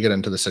 But then we get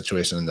into the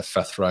situation in the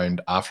 5th round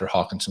after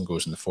Hawkinson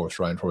goes in the 4th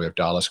round, where we have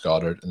Dallas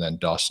Goedert and then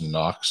Dawson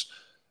Knox.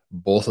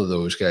 Both of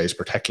those guys,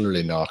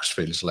 particularly Knox,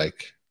 feels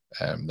like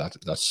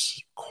that's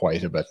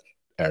quite a bit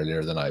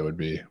earlier than I would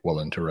be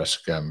willing to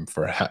risk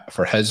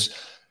for his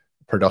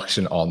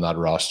production on that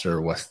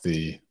roster with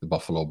the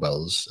Buffalo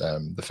Bills.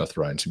 The 5th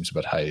round seems a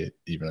bit high,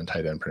 even in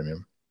tight end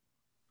premium.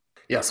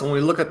 Yeah, so when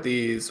we look at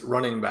these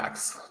running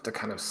backs to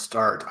kind of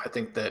start, I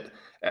think that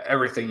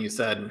everything you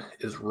said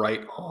is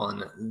right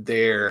on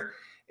there.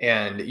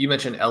 And you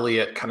mentioned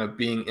Elliott kind of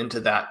being into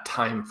that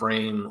time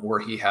frame where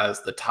he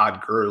has the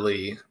Todd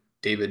Gurley,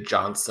 David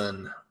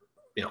Johnson,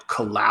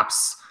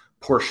 collapse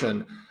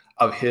portion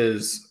of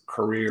his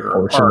career.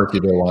 Portion that you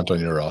don't want on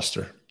your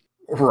roster.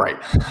 Right,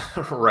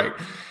 right.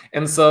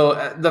 And so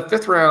the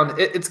 5th round,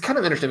 it's kind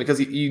of interesting because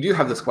you do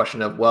have this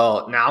question of,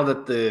 well, now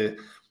that the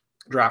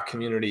draft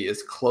community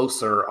is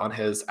closer on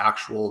his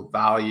actual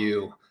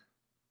value,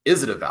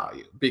 is it a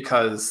value?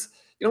 Because,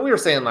 we were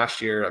saying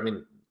last year,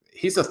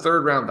 he's a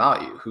 3rd round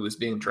value who is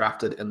being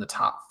drafted in the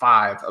top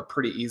 5, a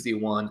pretty easy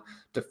one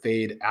to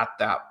fade at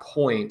that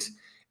point.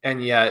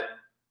 And yet,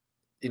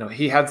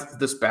 he had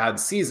this bad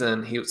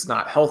season. He was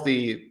not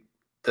healthy.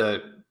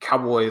 The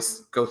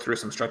Cowboys go through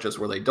some stretches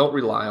where they don't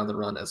rely on the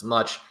run as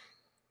much.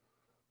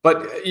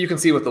 But you can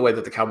see with the way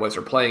that the Cowboys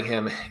are playing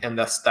him, and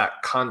thus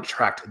that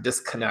contract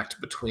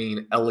disconnect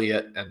between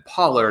Elliott and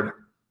Pollard,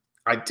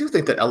 I do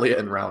think that Elliott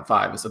in round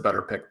 5 is a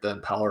better pick than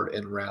Pollard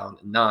in round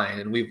 9.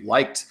 And we've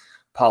liked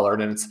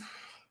Pollard, and it's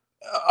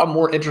a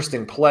more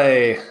interesting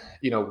play,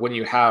 when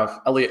you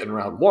have Elliott in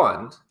round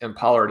 1 and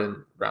Pollard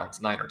in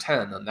rounds 9 or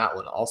 10, then that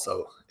one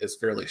also is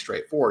fairly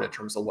straightforward in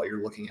terms of what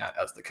you're looking at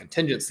as the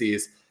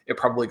contingencies. It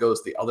probably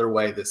goes the other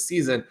way this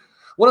season.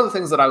 One of the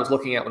things that I was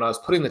looking at when I was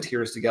putting the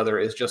tiers together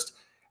is just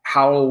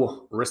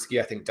how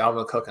risky I think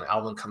Dalvin Cook and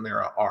Alvin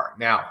Kamara are.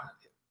 Now,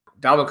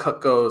 Dalvin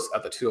Cook goes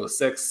at the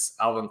 206,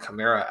 Alvin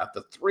Kamara at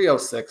the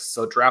 306.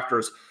 So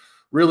drafters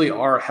really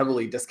are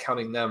heavily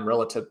discounting them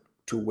relative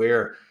to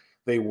where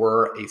they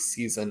were a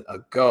season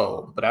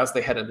ago. But as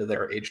they head into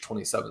their age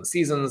 27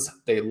 seasons,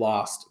 they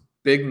lost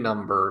big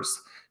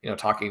numbers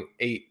talking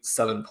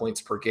 8-7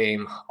 points per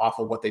game off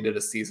of what they did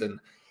a season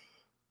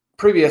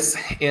previous.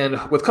 And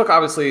with Cook,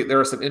 obviously, there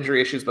are some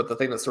injury issues, but the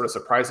thing that's sort of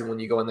surprising when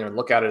you go in there and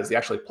look at it is he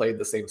actually played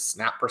the same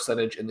snap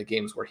percentage in the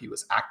games where he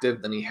was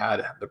active than he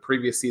had the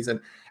previous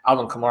season.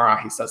 Alvin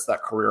Kamara, he sets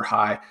that career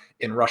high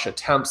in rush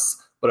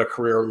attempts, but a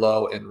career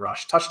low in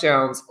rush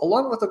touchdowns,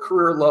 along with a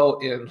career low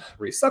in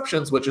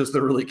receptions, which is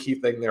the really key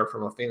thing there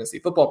from a fantasy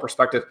football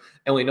perspective.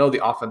 And we know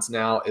the offense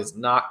now is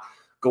not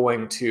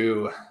going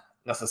to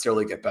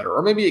necessarily get better,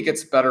 or maybe it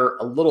gets better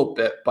a little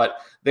bit,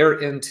 but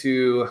they're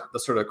into the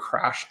sort of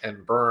crash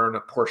and burn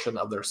portion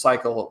of their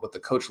cycle with the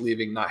coach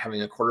leaving, not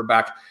having a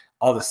quarterback,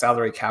 all the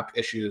salary cap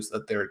issues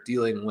that they're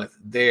dealing with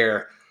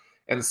there.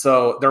 And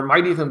so there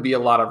might even be a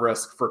lot of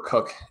risk for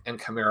Cook and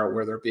Kamara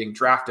where they're being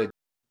drafted.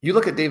 You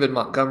look at David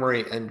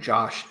Montgomery and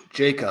Josh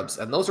Jacobs,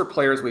 and those are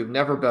players we've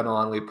never been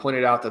on. We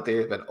pointed out that they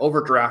have been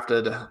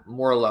overdrafted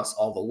more or less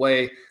all the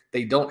way.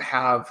 They don't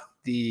have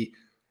the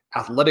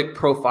athletic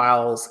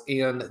profiles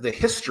and the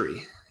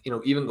history,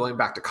 even going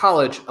back to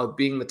college, of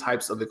being the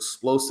types of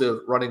explosive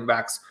running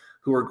backs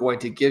who are going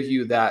to give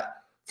you that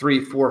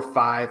 3, 4,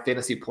 5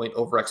 fantasy point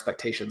over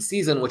expectation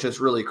season, which is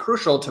really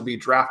crucial to be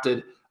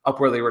drafted up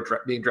where they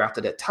were being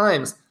drafted at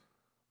times.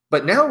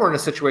 But now we're in a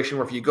situation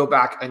where if you go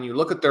back and you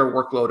look at their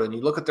workload and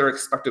you look at their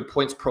expected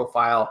points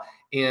profile,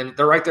 and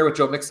they're right there with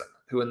Joe Mixon,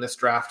 who in this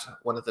draft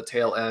went at the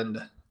tail end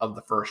of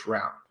the first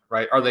round,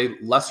 right? Are they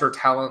lesser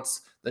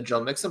talents than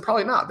Joe Mixon?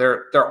 Probably not.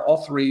 They're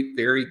all three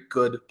very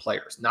good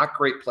players, not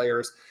great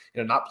players,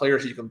 not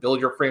players you can build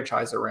your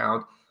franchise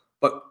around,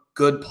 but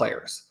good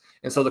players.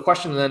 And so the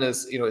question then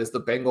is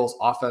the Bengals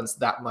offense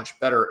that much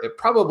better? It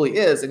probably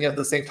is. And yet at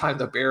the same time,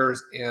 the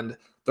Bears and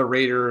the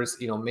Raiders,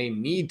 may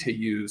need to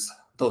use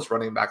those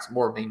running backs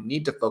more, may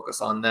need to focus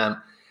on them.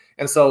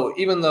 And so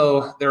even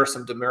though there are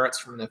some demerits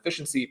from an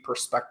efficiency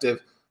perspective,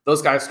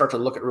 those guys start to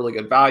look at really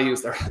good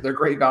values. They're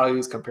great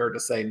values compared to,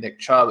 say, Nick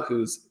Chubb,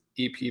 whose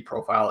EP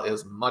profile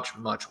is much,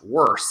 much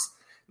worse.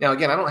 Now,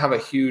 again, I don't have a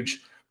huge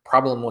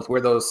problem with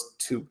where those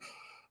two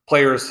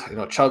players,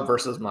 Chubb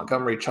versus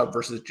Montgomery, Chubb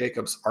versus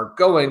Jacobs, are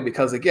going,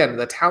 because, again,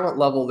 the talent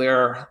level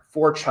there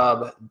for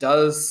Chubb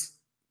does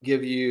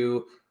give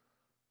you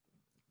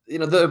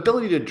the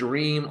ability to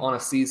dream on a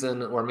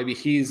season where maybe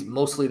he's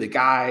mostly the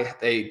guy.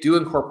 They do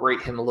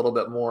incorporate him a little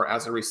bit more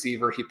as a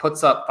receiver. He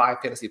puts up 5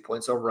 fantasy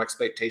points over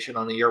expectation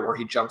on a year where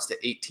he jumps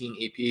to 18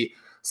 EP.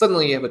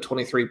 Suddenly you have a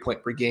 23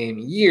 point per game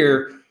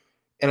year,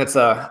 and it's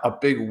a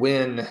big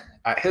win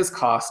at his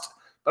cost.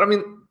 But I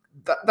mean,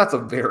 that's a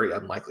very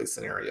unlikely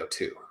scenario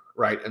too,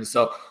 right? And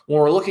so when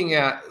we're looking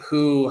at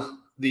who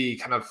the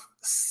kind of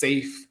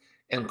safe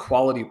and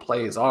quality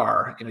plays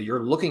are,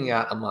 you're looking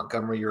at a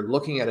Montgomery, you're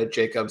looking at a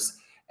Jacobs,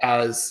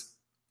 as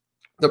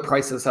the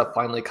prices have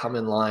finally come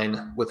in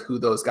line with who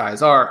those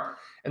guys are.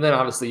 And then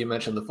obviously you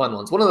mentioned the fun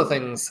ones. One of the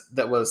things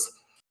that was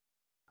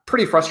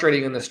pretty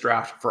frustrating in this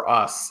draft for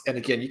us, and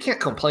again, you can't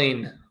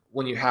complain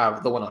when you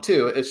have the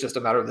 102, it's just a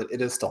matter that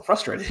it is still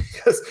frustrating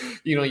because,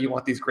 you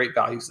want these great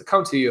values to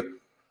come to you. I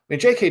mean,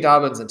 J.K.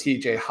 Dobbins and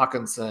T.J.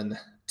 Hockenson,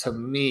 to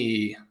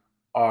me,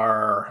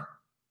 are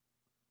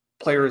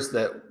players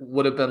that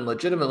would have been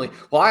legitimately,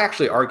 I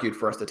actually argued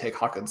for us to take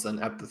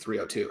Hockenson at the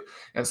 302.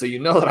 And so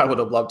that I would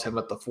have loved him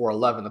at the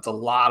 411. That's a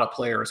lot of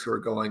players who are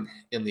going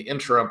in the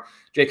interim.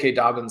 J.K.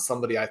 Dobbins,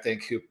 somebody I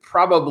think who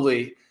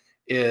probably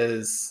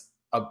is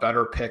a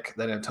better pick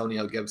than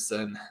Antonio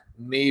Gibson,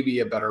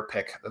 maybe a better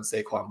pick than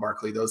Saquon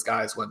Barkley. Those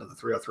guys went to the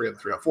 303 and the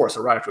 304.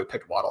 So right after we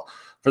picked Waddle,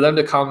 for them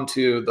to come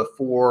to the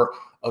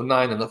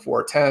 409 and the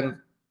 410,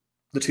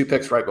 the 2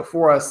 picks right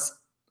before us,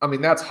 I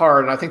mean, that's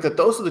hard. And I think that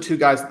those are the 2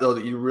 guys, though,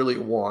 that you really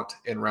want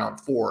in round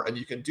 4. And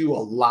you can do a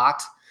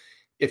lot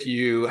if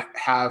you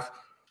have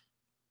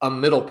a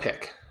middle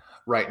pick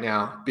right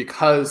now,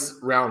 because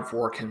round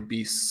 4 can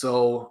be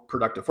so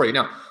productive for you.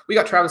 Now, we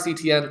got Travis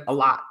Etienne, a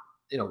lot,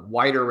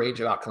 wider range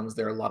of outcomes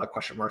there, a lot of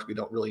question marks. We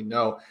don't really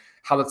know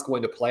how that's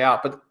going to play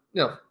out. But,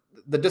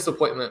 the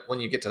disappointment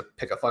when you get to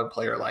pick a fun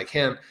player like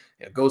him,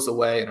 it goes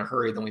away in a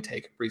hurry. Then we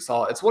take Breece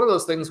Hall. It's one of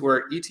those things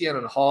where Etienne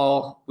and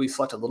Hall, we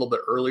select a little bit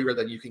earlier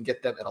than you can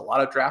get them in a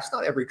lot of drafts,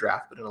 not every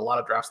draft, but in a lot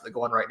of drafts that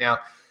go on right now.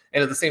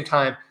 And at the same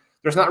time,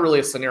 there's not really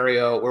a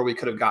scenario where we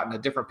could have gotten a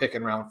different pick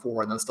in round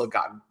 4 and then still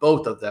gotten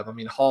both of them. I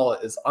mean, Hall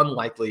is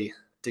unlikely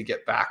to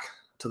get back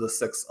to the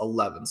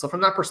 6-11. So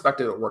from that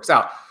perspective, it works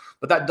out.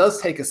 But that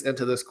does take us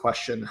into this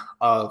question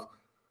of,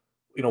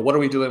 what are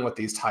we doing with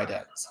these tight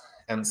ends?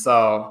 And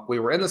so we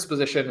were in this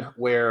position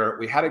where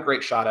we had a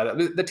great shot at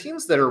it. The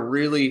teams that are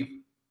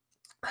really,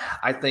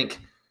 I think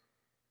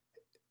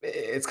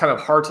it's kind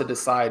of hard to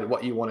decide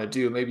what you want to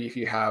do. Maybe if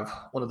you have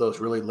one of those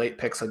really late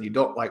picks and you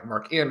don't like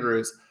Mark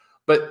Andrews.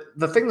 But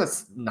the thing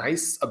that's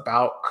nice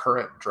about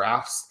current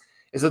drafts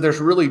is that there's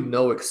really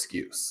no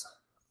excuse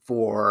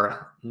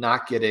for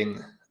not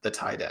getting the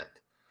tight end,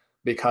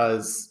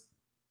 because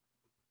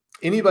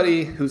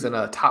anybody who's in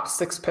a top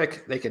 6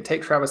 pick, they can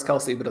take Travis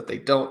Kelce, but if they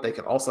don't, they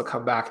can also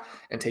come back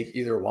and take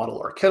either Waddle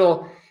or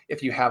Kittle.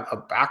 If you have a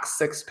back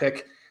 6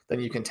 pick, then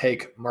you can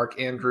take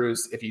Mark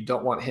Andrews. If you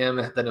don't want him,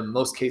 then in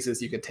most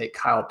cases, you can take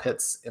Kyle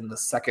Pitts in the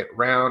second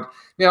round.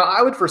 Now,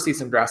 I would foresee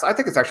some drafts. I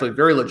think it's actually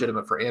very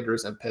legitimate for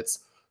Andrews and Pitts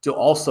to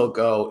also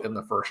go in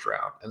the first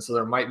round. And so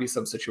there might be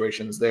some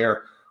situations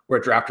there where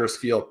drafters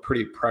feel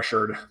pretty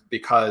pressured,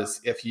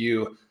 because if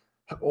you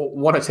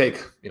want to take,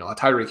 a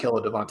Tyreek Hill,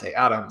 a Devontae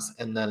Adams,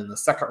 and then in the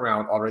second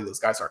round, already those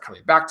guys are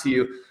coming back to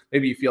you,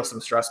 maybe you feel some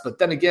stress. But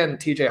then again,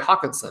 TJ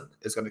Hawkinson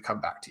is going to come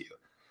back to you.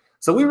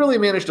 So we really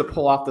managed to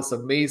pull off this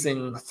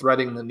amazing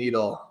threading the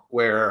needle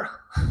where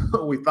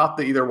we thought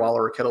that either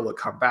Waller or Kittle would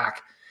come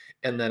back,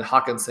 and then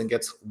Hawkinson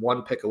gets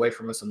one pick away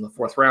from us in the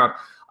fourth round.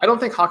 I don't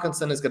think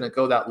Hawkinson is going to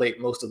go that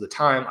late most of the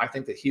time. I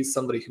think that he's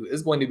somebody who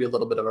is going to be a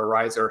little bit of a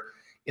riser.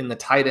 In the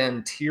tight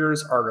end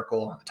tiers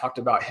article, I talked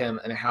about him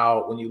and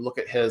how when you look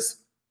at his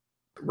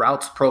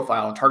routes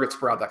profile and targets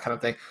per route, that kind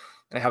of thing,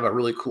 and I have a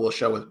really cool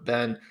show with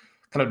Ben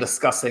kind of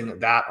discussing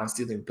that on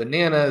Stealing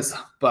Bananas.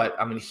 But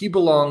I mean, he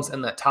belongs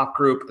in that top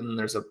group, and then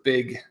there's a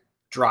big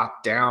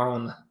drop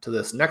down to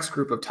this next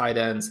group of tight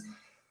ends.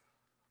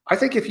 I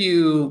think if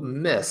you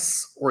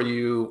miss or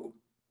you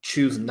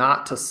choose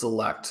not to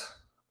select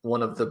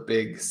one of the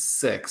big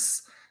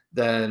six,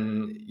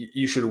 then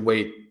you should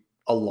wait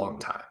a long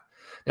time.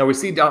 Now, we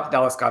see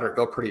Dallas Goedert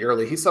go pretty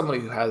early. He's somebody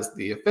who has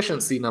the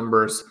efficiency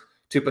numbers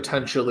to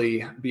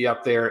potentially be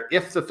up there.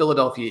 If the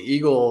Philadelphia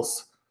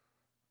Eagles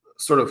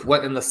sort of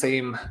went in the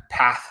same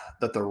path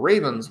that the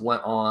Ravens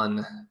went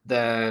on,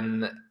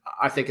 then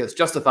I think it's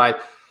justified.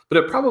 But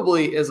it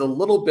probably is a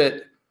little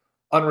bit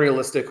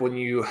unrealistic when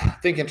you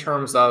think in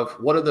terms of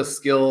what are the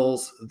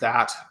skills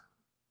that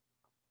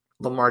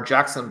Lamar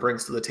Jackson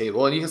brings to the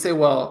table. And you can say,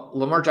 well,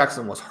 Lamar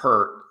Jackson was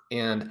hurt,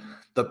 and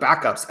the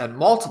backups and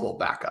multiple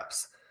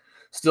backups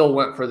still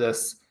went for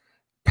this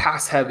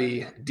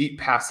deep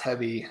pass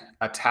heavy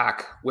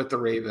attack with the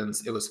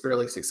Ravens. It was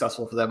fairly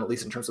successful for them, at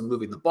least in terms of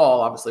moving the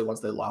ball. Obviously, once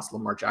they lost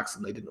Lamar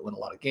Jackson, they didn't win a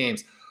lot of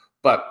games.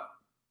 But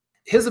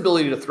his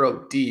ability to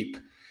throw deep,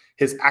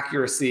 his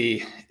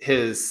accuracy,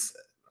 his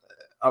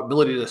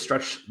ability to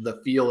stretch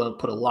the field and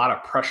put a lot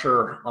of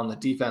pressure on the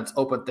defense,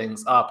 open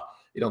things up,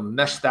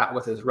 mesh that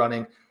with his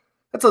running.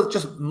 That's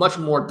just much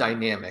more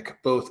dynamic,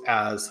 both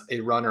as a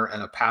runner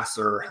and a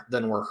passer,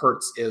 than where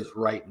Hurts is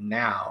right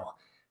now.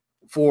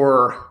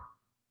 For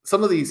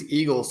some of these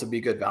Eagles to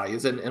be good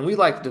values, and we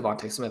like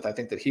Devontae Smith. I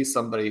think that he's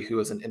somebody who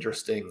is an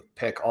interesting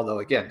pick, although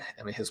again,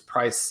 I mean, his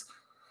price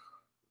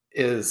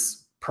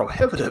is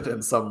prohibitive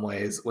in some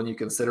ways when you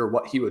consider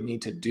what he would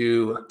need to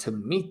do to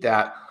meet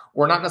that,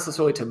 or not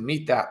necessarily to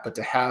meet that, but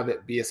to have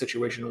it be a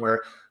situation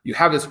where you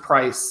have his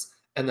price,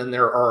 and then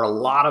there are a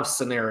lot of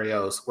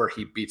scenarios where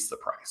he beats the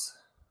price,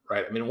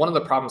 right? I mean, one of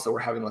the problems that we're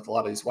having with a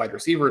lot of these wide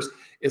receivers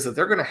is that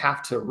they're going to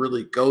have to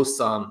really go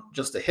some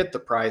just to hit the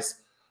price.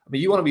 I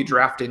mean, you want to be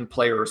drafting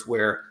players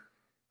where,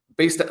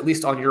 based at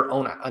least on your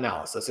own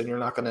analysis, and you're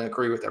not going to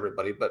agree with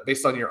everybody, but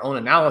based on your own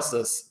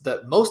analysis,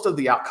 that most of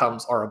the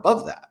outcomes are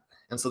above that.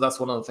 And so that's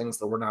one of the things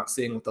that we're not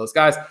seeing with those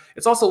guys.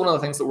 It's also one of the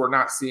things that we're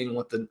not seeing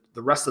with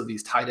the rest of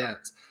these tight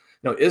ends.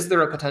 Is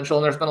there a potential?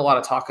 And there's been a lot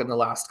of talk in the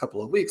last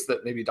couple of weeks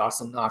that maybe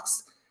Dawson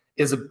Knox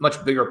is a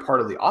much bigger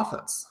part of the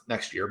offense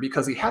next year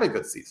because he had a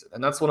good season.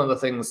 And that's one of the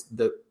things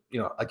that,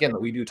 again,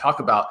 that we do talk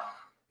about.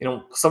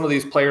 Some of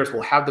these players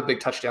will have the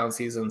big touchdown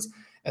seasons,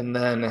 and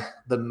then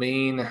the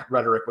main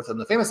rhetoric within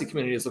the fantasy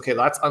community is, okay,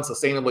 that's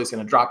unsustainable. He's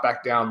going to drop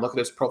back down. Look at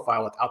his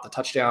profile without the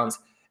touchdowns.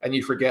 And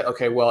you forget,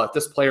 okay, well, if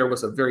this player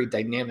was a very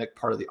dynamic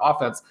part of the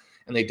offense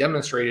and they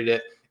demonstrated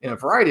it in a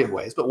variety of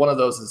ways, but one of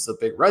those is a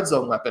big red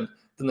zone weapon,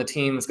 then the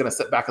team is going to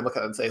sit back and look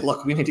at it and say,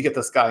 look, we need to get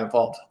this guy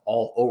involved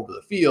all over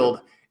the field.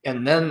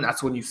 And then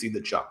that's when you see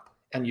the jump.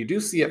 And you do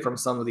see it from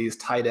some of these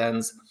tight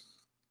ends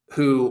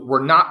who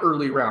were not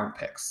early round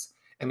picks,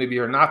 and maybe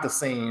are not the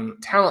same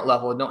talent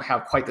level and don't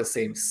have quite the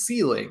same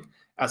ceiling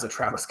as a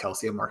Travis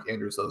Kelce and Mark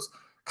Andrews, those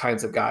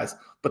kinds of guys,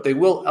 but they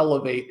will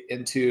elevate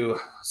into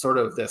sort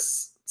of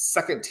this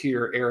second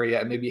tier area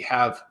and maybe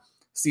have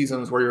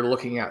seasons where you're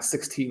looking at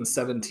 16,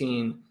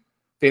 17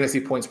 fantasy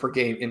points per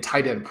game in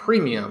tight end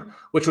premium,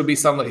 which would be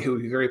somebody who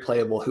would be very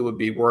playable, who would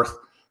be worth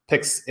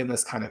picks in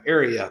this kind of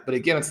area. But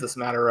again, it's this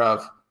matter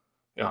of,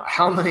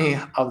 how many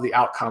of the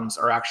outcomes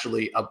are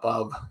actually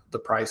above the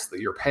price that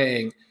you're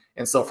paying.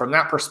 And so from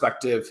that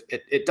perspective,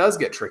 it does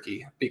get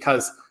tricky,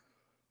 because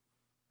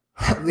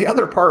the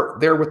other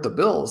part there with the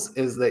Bills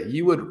is that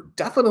you would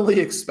definitely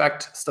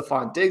expect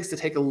Stephon Diggs to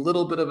take a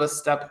little bit of a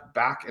step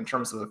back in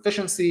terms of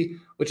efficiency,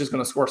 which is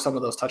going to score some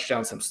of those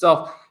touchdowns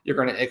himself. You're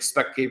going to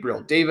expect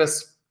Gabriel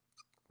Davis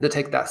to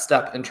take that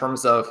step in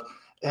terms of,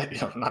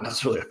 not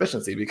necessarily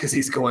efficiency, because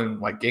he's going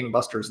like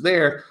gangbusters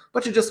there,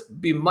 but to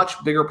just be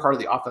much bigger part of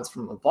the offense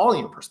from a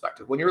volume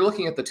perspective. When you're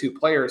looking at the two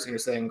players and you're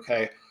saying,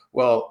 okay,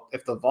 well,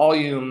 if the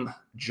volume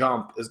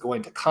jump is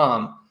going to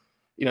come,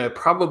 it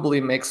probably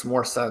makes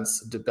more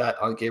sense to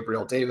bet on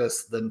Gabriel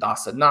Davis than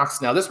Dawson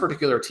Knox. Now, this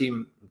particular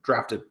team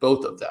drafted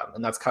both of them,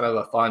 and that's kind of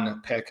a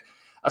fun pick,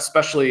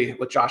 especially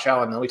with Josh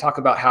Allen. And we talk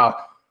about how,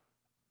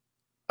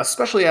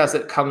 especially as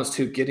it comes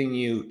to getting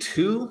you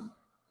to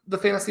the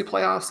fantasy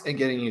playoffs and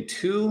getting you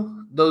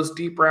to those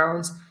deep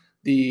rounds,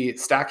 the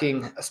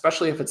stacking,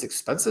 especially if it's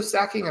expensive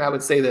stacking. And I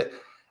would say that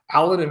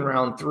Allen in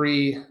round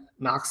 3,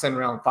 Knox in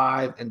round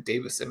 5, and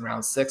Davis in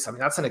round 6. I mean,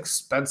 that's an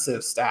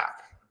expensive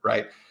stack,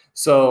 right?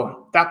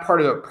 So that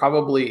part of it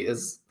probably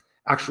is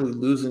actually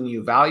losing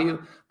you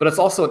value, but it's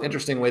also an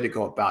interesting way to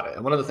go about it.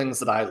 And one of the things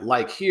that I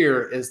like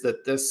here is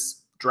that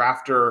this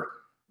drafter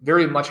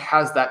very much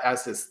has that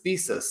as his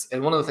thesis.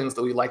 And one of the things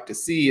that we like to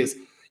see is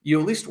you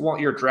at least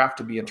want your draft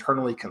to be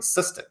internally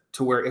consistent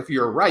to where if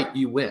you're right,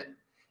 you win.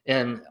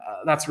 And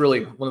that's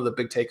really one of the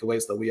big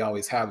takeaways that we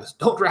always have is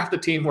don't draft a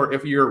team where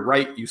if you're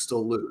right, you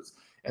still lose.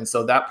 And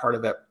so that part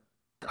of it,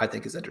 I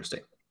think, is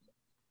interesting.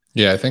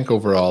 Yeah, I think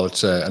overall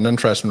it's an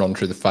interesting run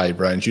through the 5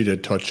 rounds. You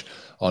did touch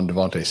on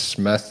Devontae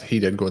Smith. He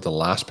did go with the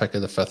last pick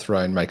of the 5th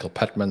round. Michael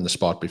Pittman, the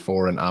spot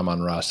before, and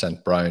Amon-Ra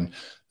St. Brown,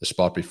 the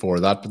spot before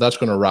that. But that's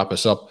going to wrap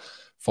us up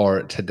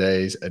for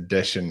today's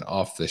edition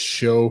of the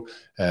show.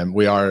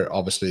 We are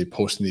obviously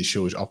posting these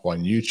shows up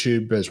on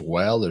YouTube as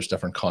well. There's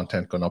different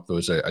content going up. There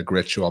was a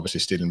great show,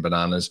 obviously, Stealing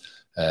Bananas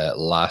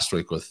last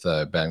week with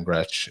Ben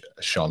Gretsch,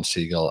 Sean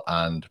Siegel,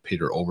 and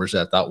Peter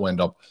Overzet. That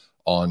went up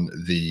on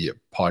the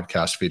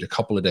podcast feed a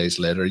couple of days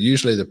later.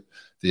 Usually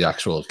the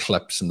actual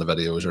clips and the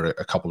videos are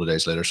a couple of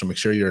days later, so make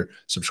sure you're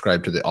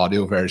subscribed to the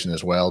audio version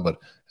as well. But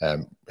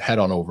head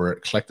on over,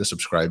 click the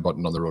subscribe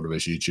button on the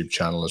RotoViz YouTube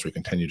channel as we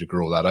continue to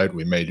grow that out.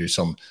 We may do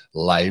some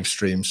live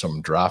streams,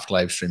 some draft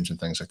live streams and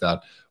things like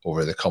that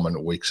over the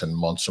coming weeks and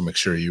months, so make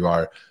sure you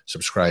are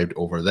subscribed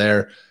over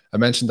there. I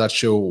mentioned that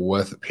show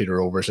with Peter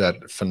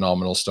Overzet,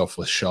 phenomenal stuff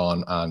with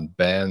Sean and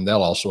Ben.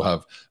 They'll also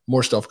have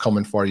more stuff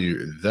coming for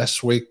you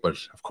this week, but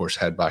of course,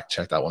 head back,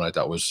 check that one out.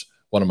 That was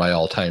one of my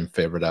all-time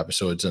favorite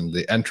episodes, and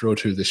the intro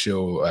to the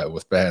show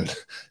with Ben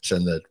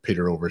saying that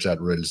Peter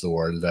Overzet rules the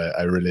world.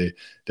 I really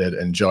did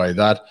enjoy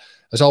that.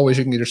 As always,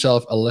 you can get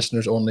yourself a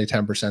listeners-only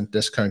 10%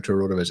 discount to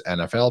RotoViz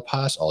NFL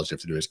Pass. All you have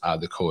to do is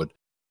add the code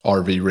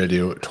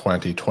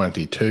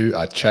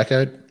RVRadio2022 at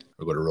checkout.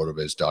 Or go to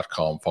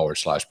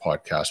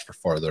rotoviz.com/podcast for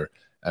further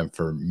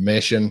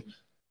information.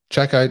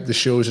 Check out the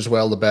shows as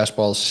well, the Best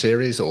Ball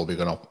series that will be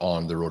going up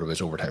on the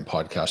RotoViz Overtime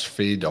podcast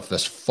feed of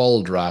this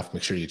full draft.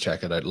 Make sure you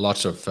check it out.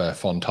 Lots of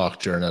fun talk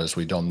during it as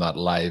we done that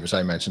live, as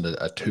I mentioned,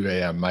 at 2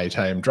 a.m. my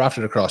time,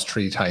 drafted across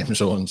 3 time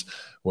zones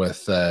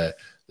with the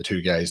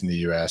 2 guys in the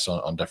US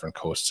on different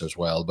coasts as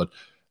well. But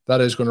that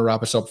is going to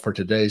wrap us up for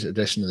today's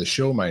edition of the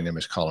show. My name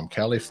is Colm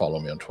Kelly. Follow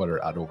me on Twitter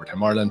at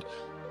Overtime Ireland.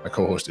 My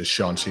co-host is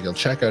Sean Siegel.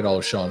 Check out all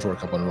of Sean's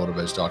work up on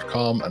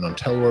rotoviz.com. And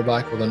until we're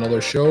back with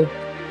another show,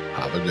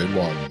 have a good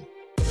one.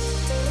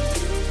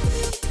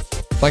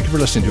 Thank you for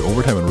listening to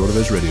Overtime on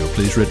RotoViz Radio.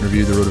 Please rate and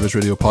review the RotoViz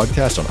Radio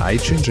podcast on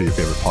iTunes or your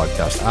favorite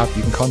podcast app.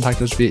 You can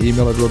contact us via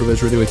email at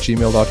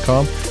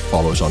rotovizradio@gmail.com.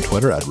 Follow us on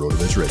Twitter at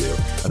RotoViz Radio.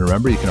 And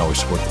remember, you can always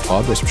support the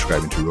pod by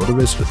subscribing to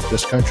RotoViz with a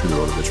discount through the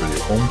RotoViz Radio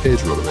homepage,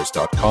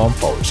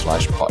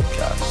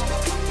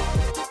 rotoviz.com/podcast.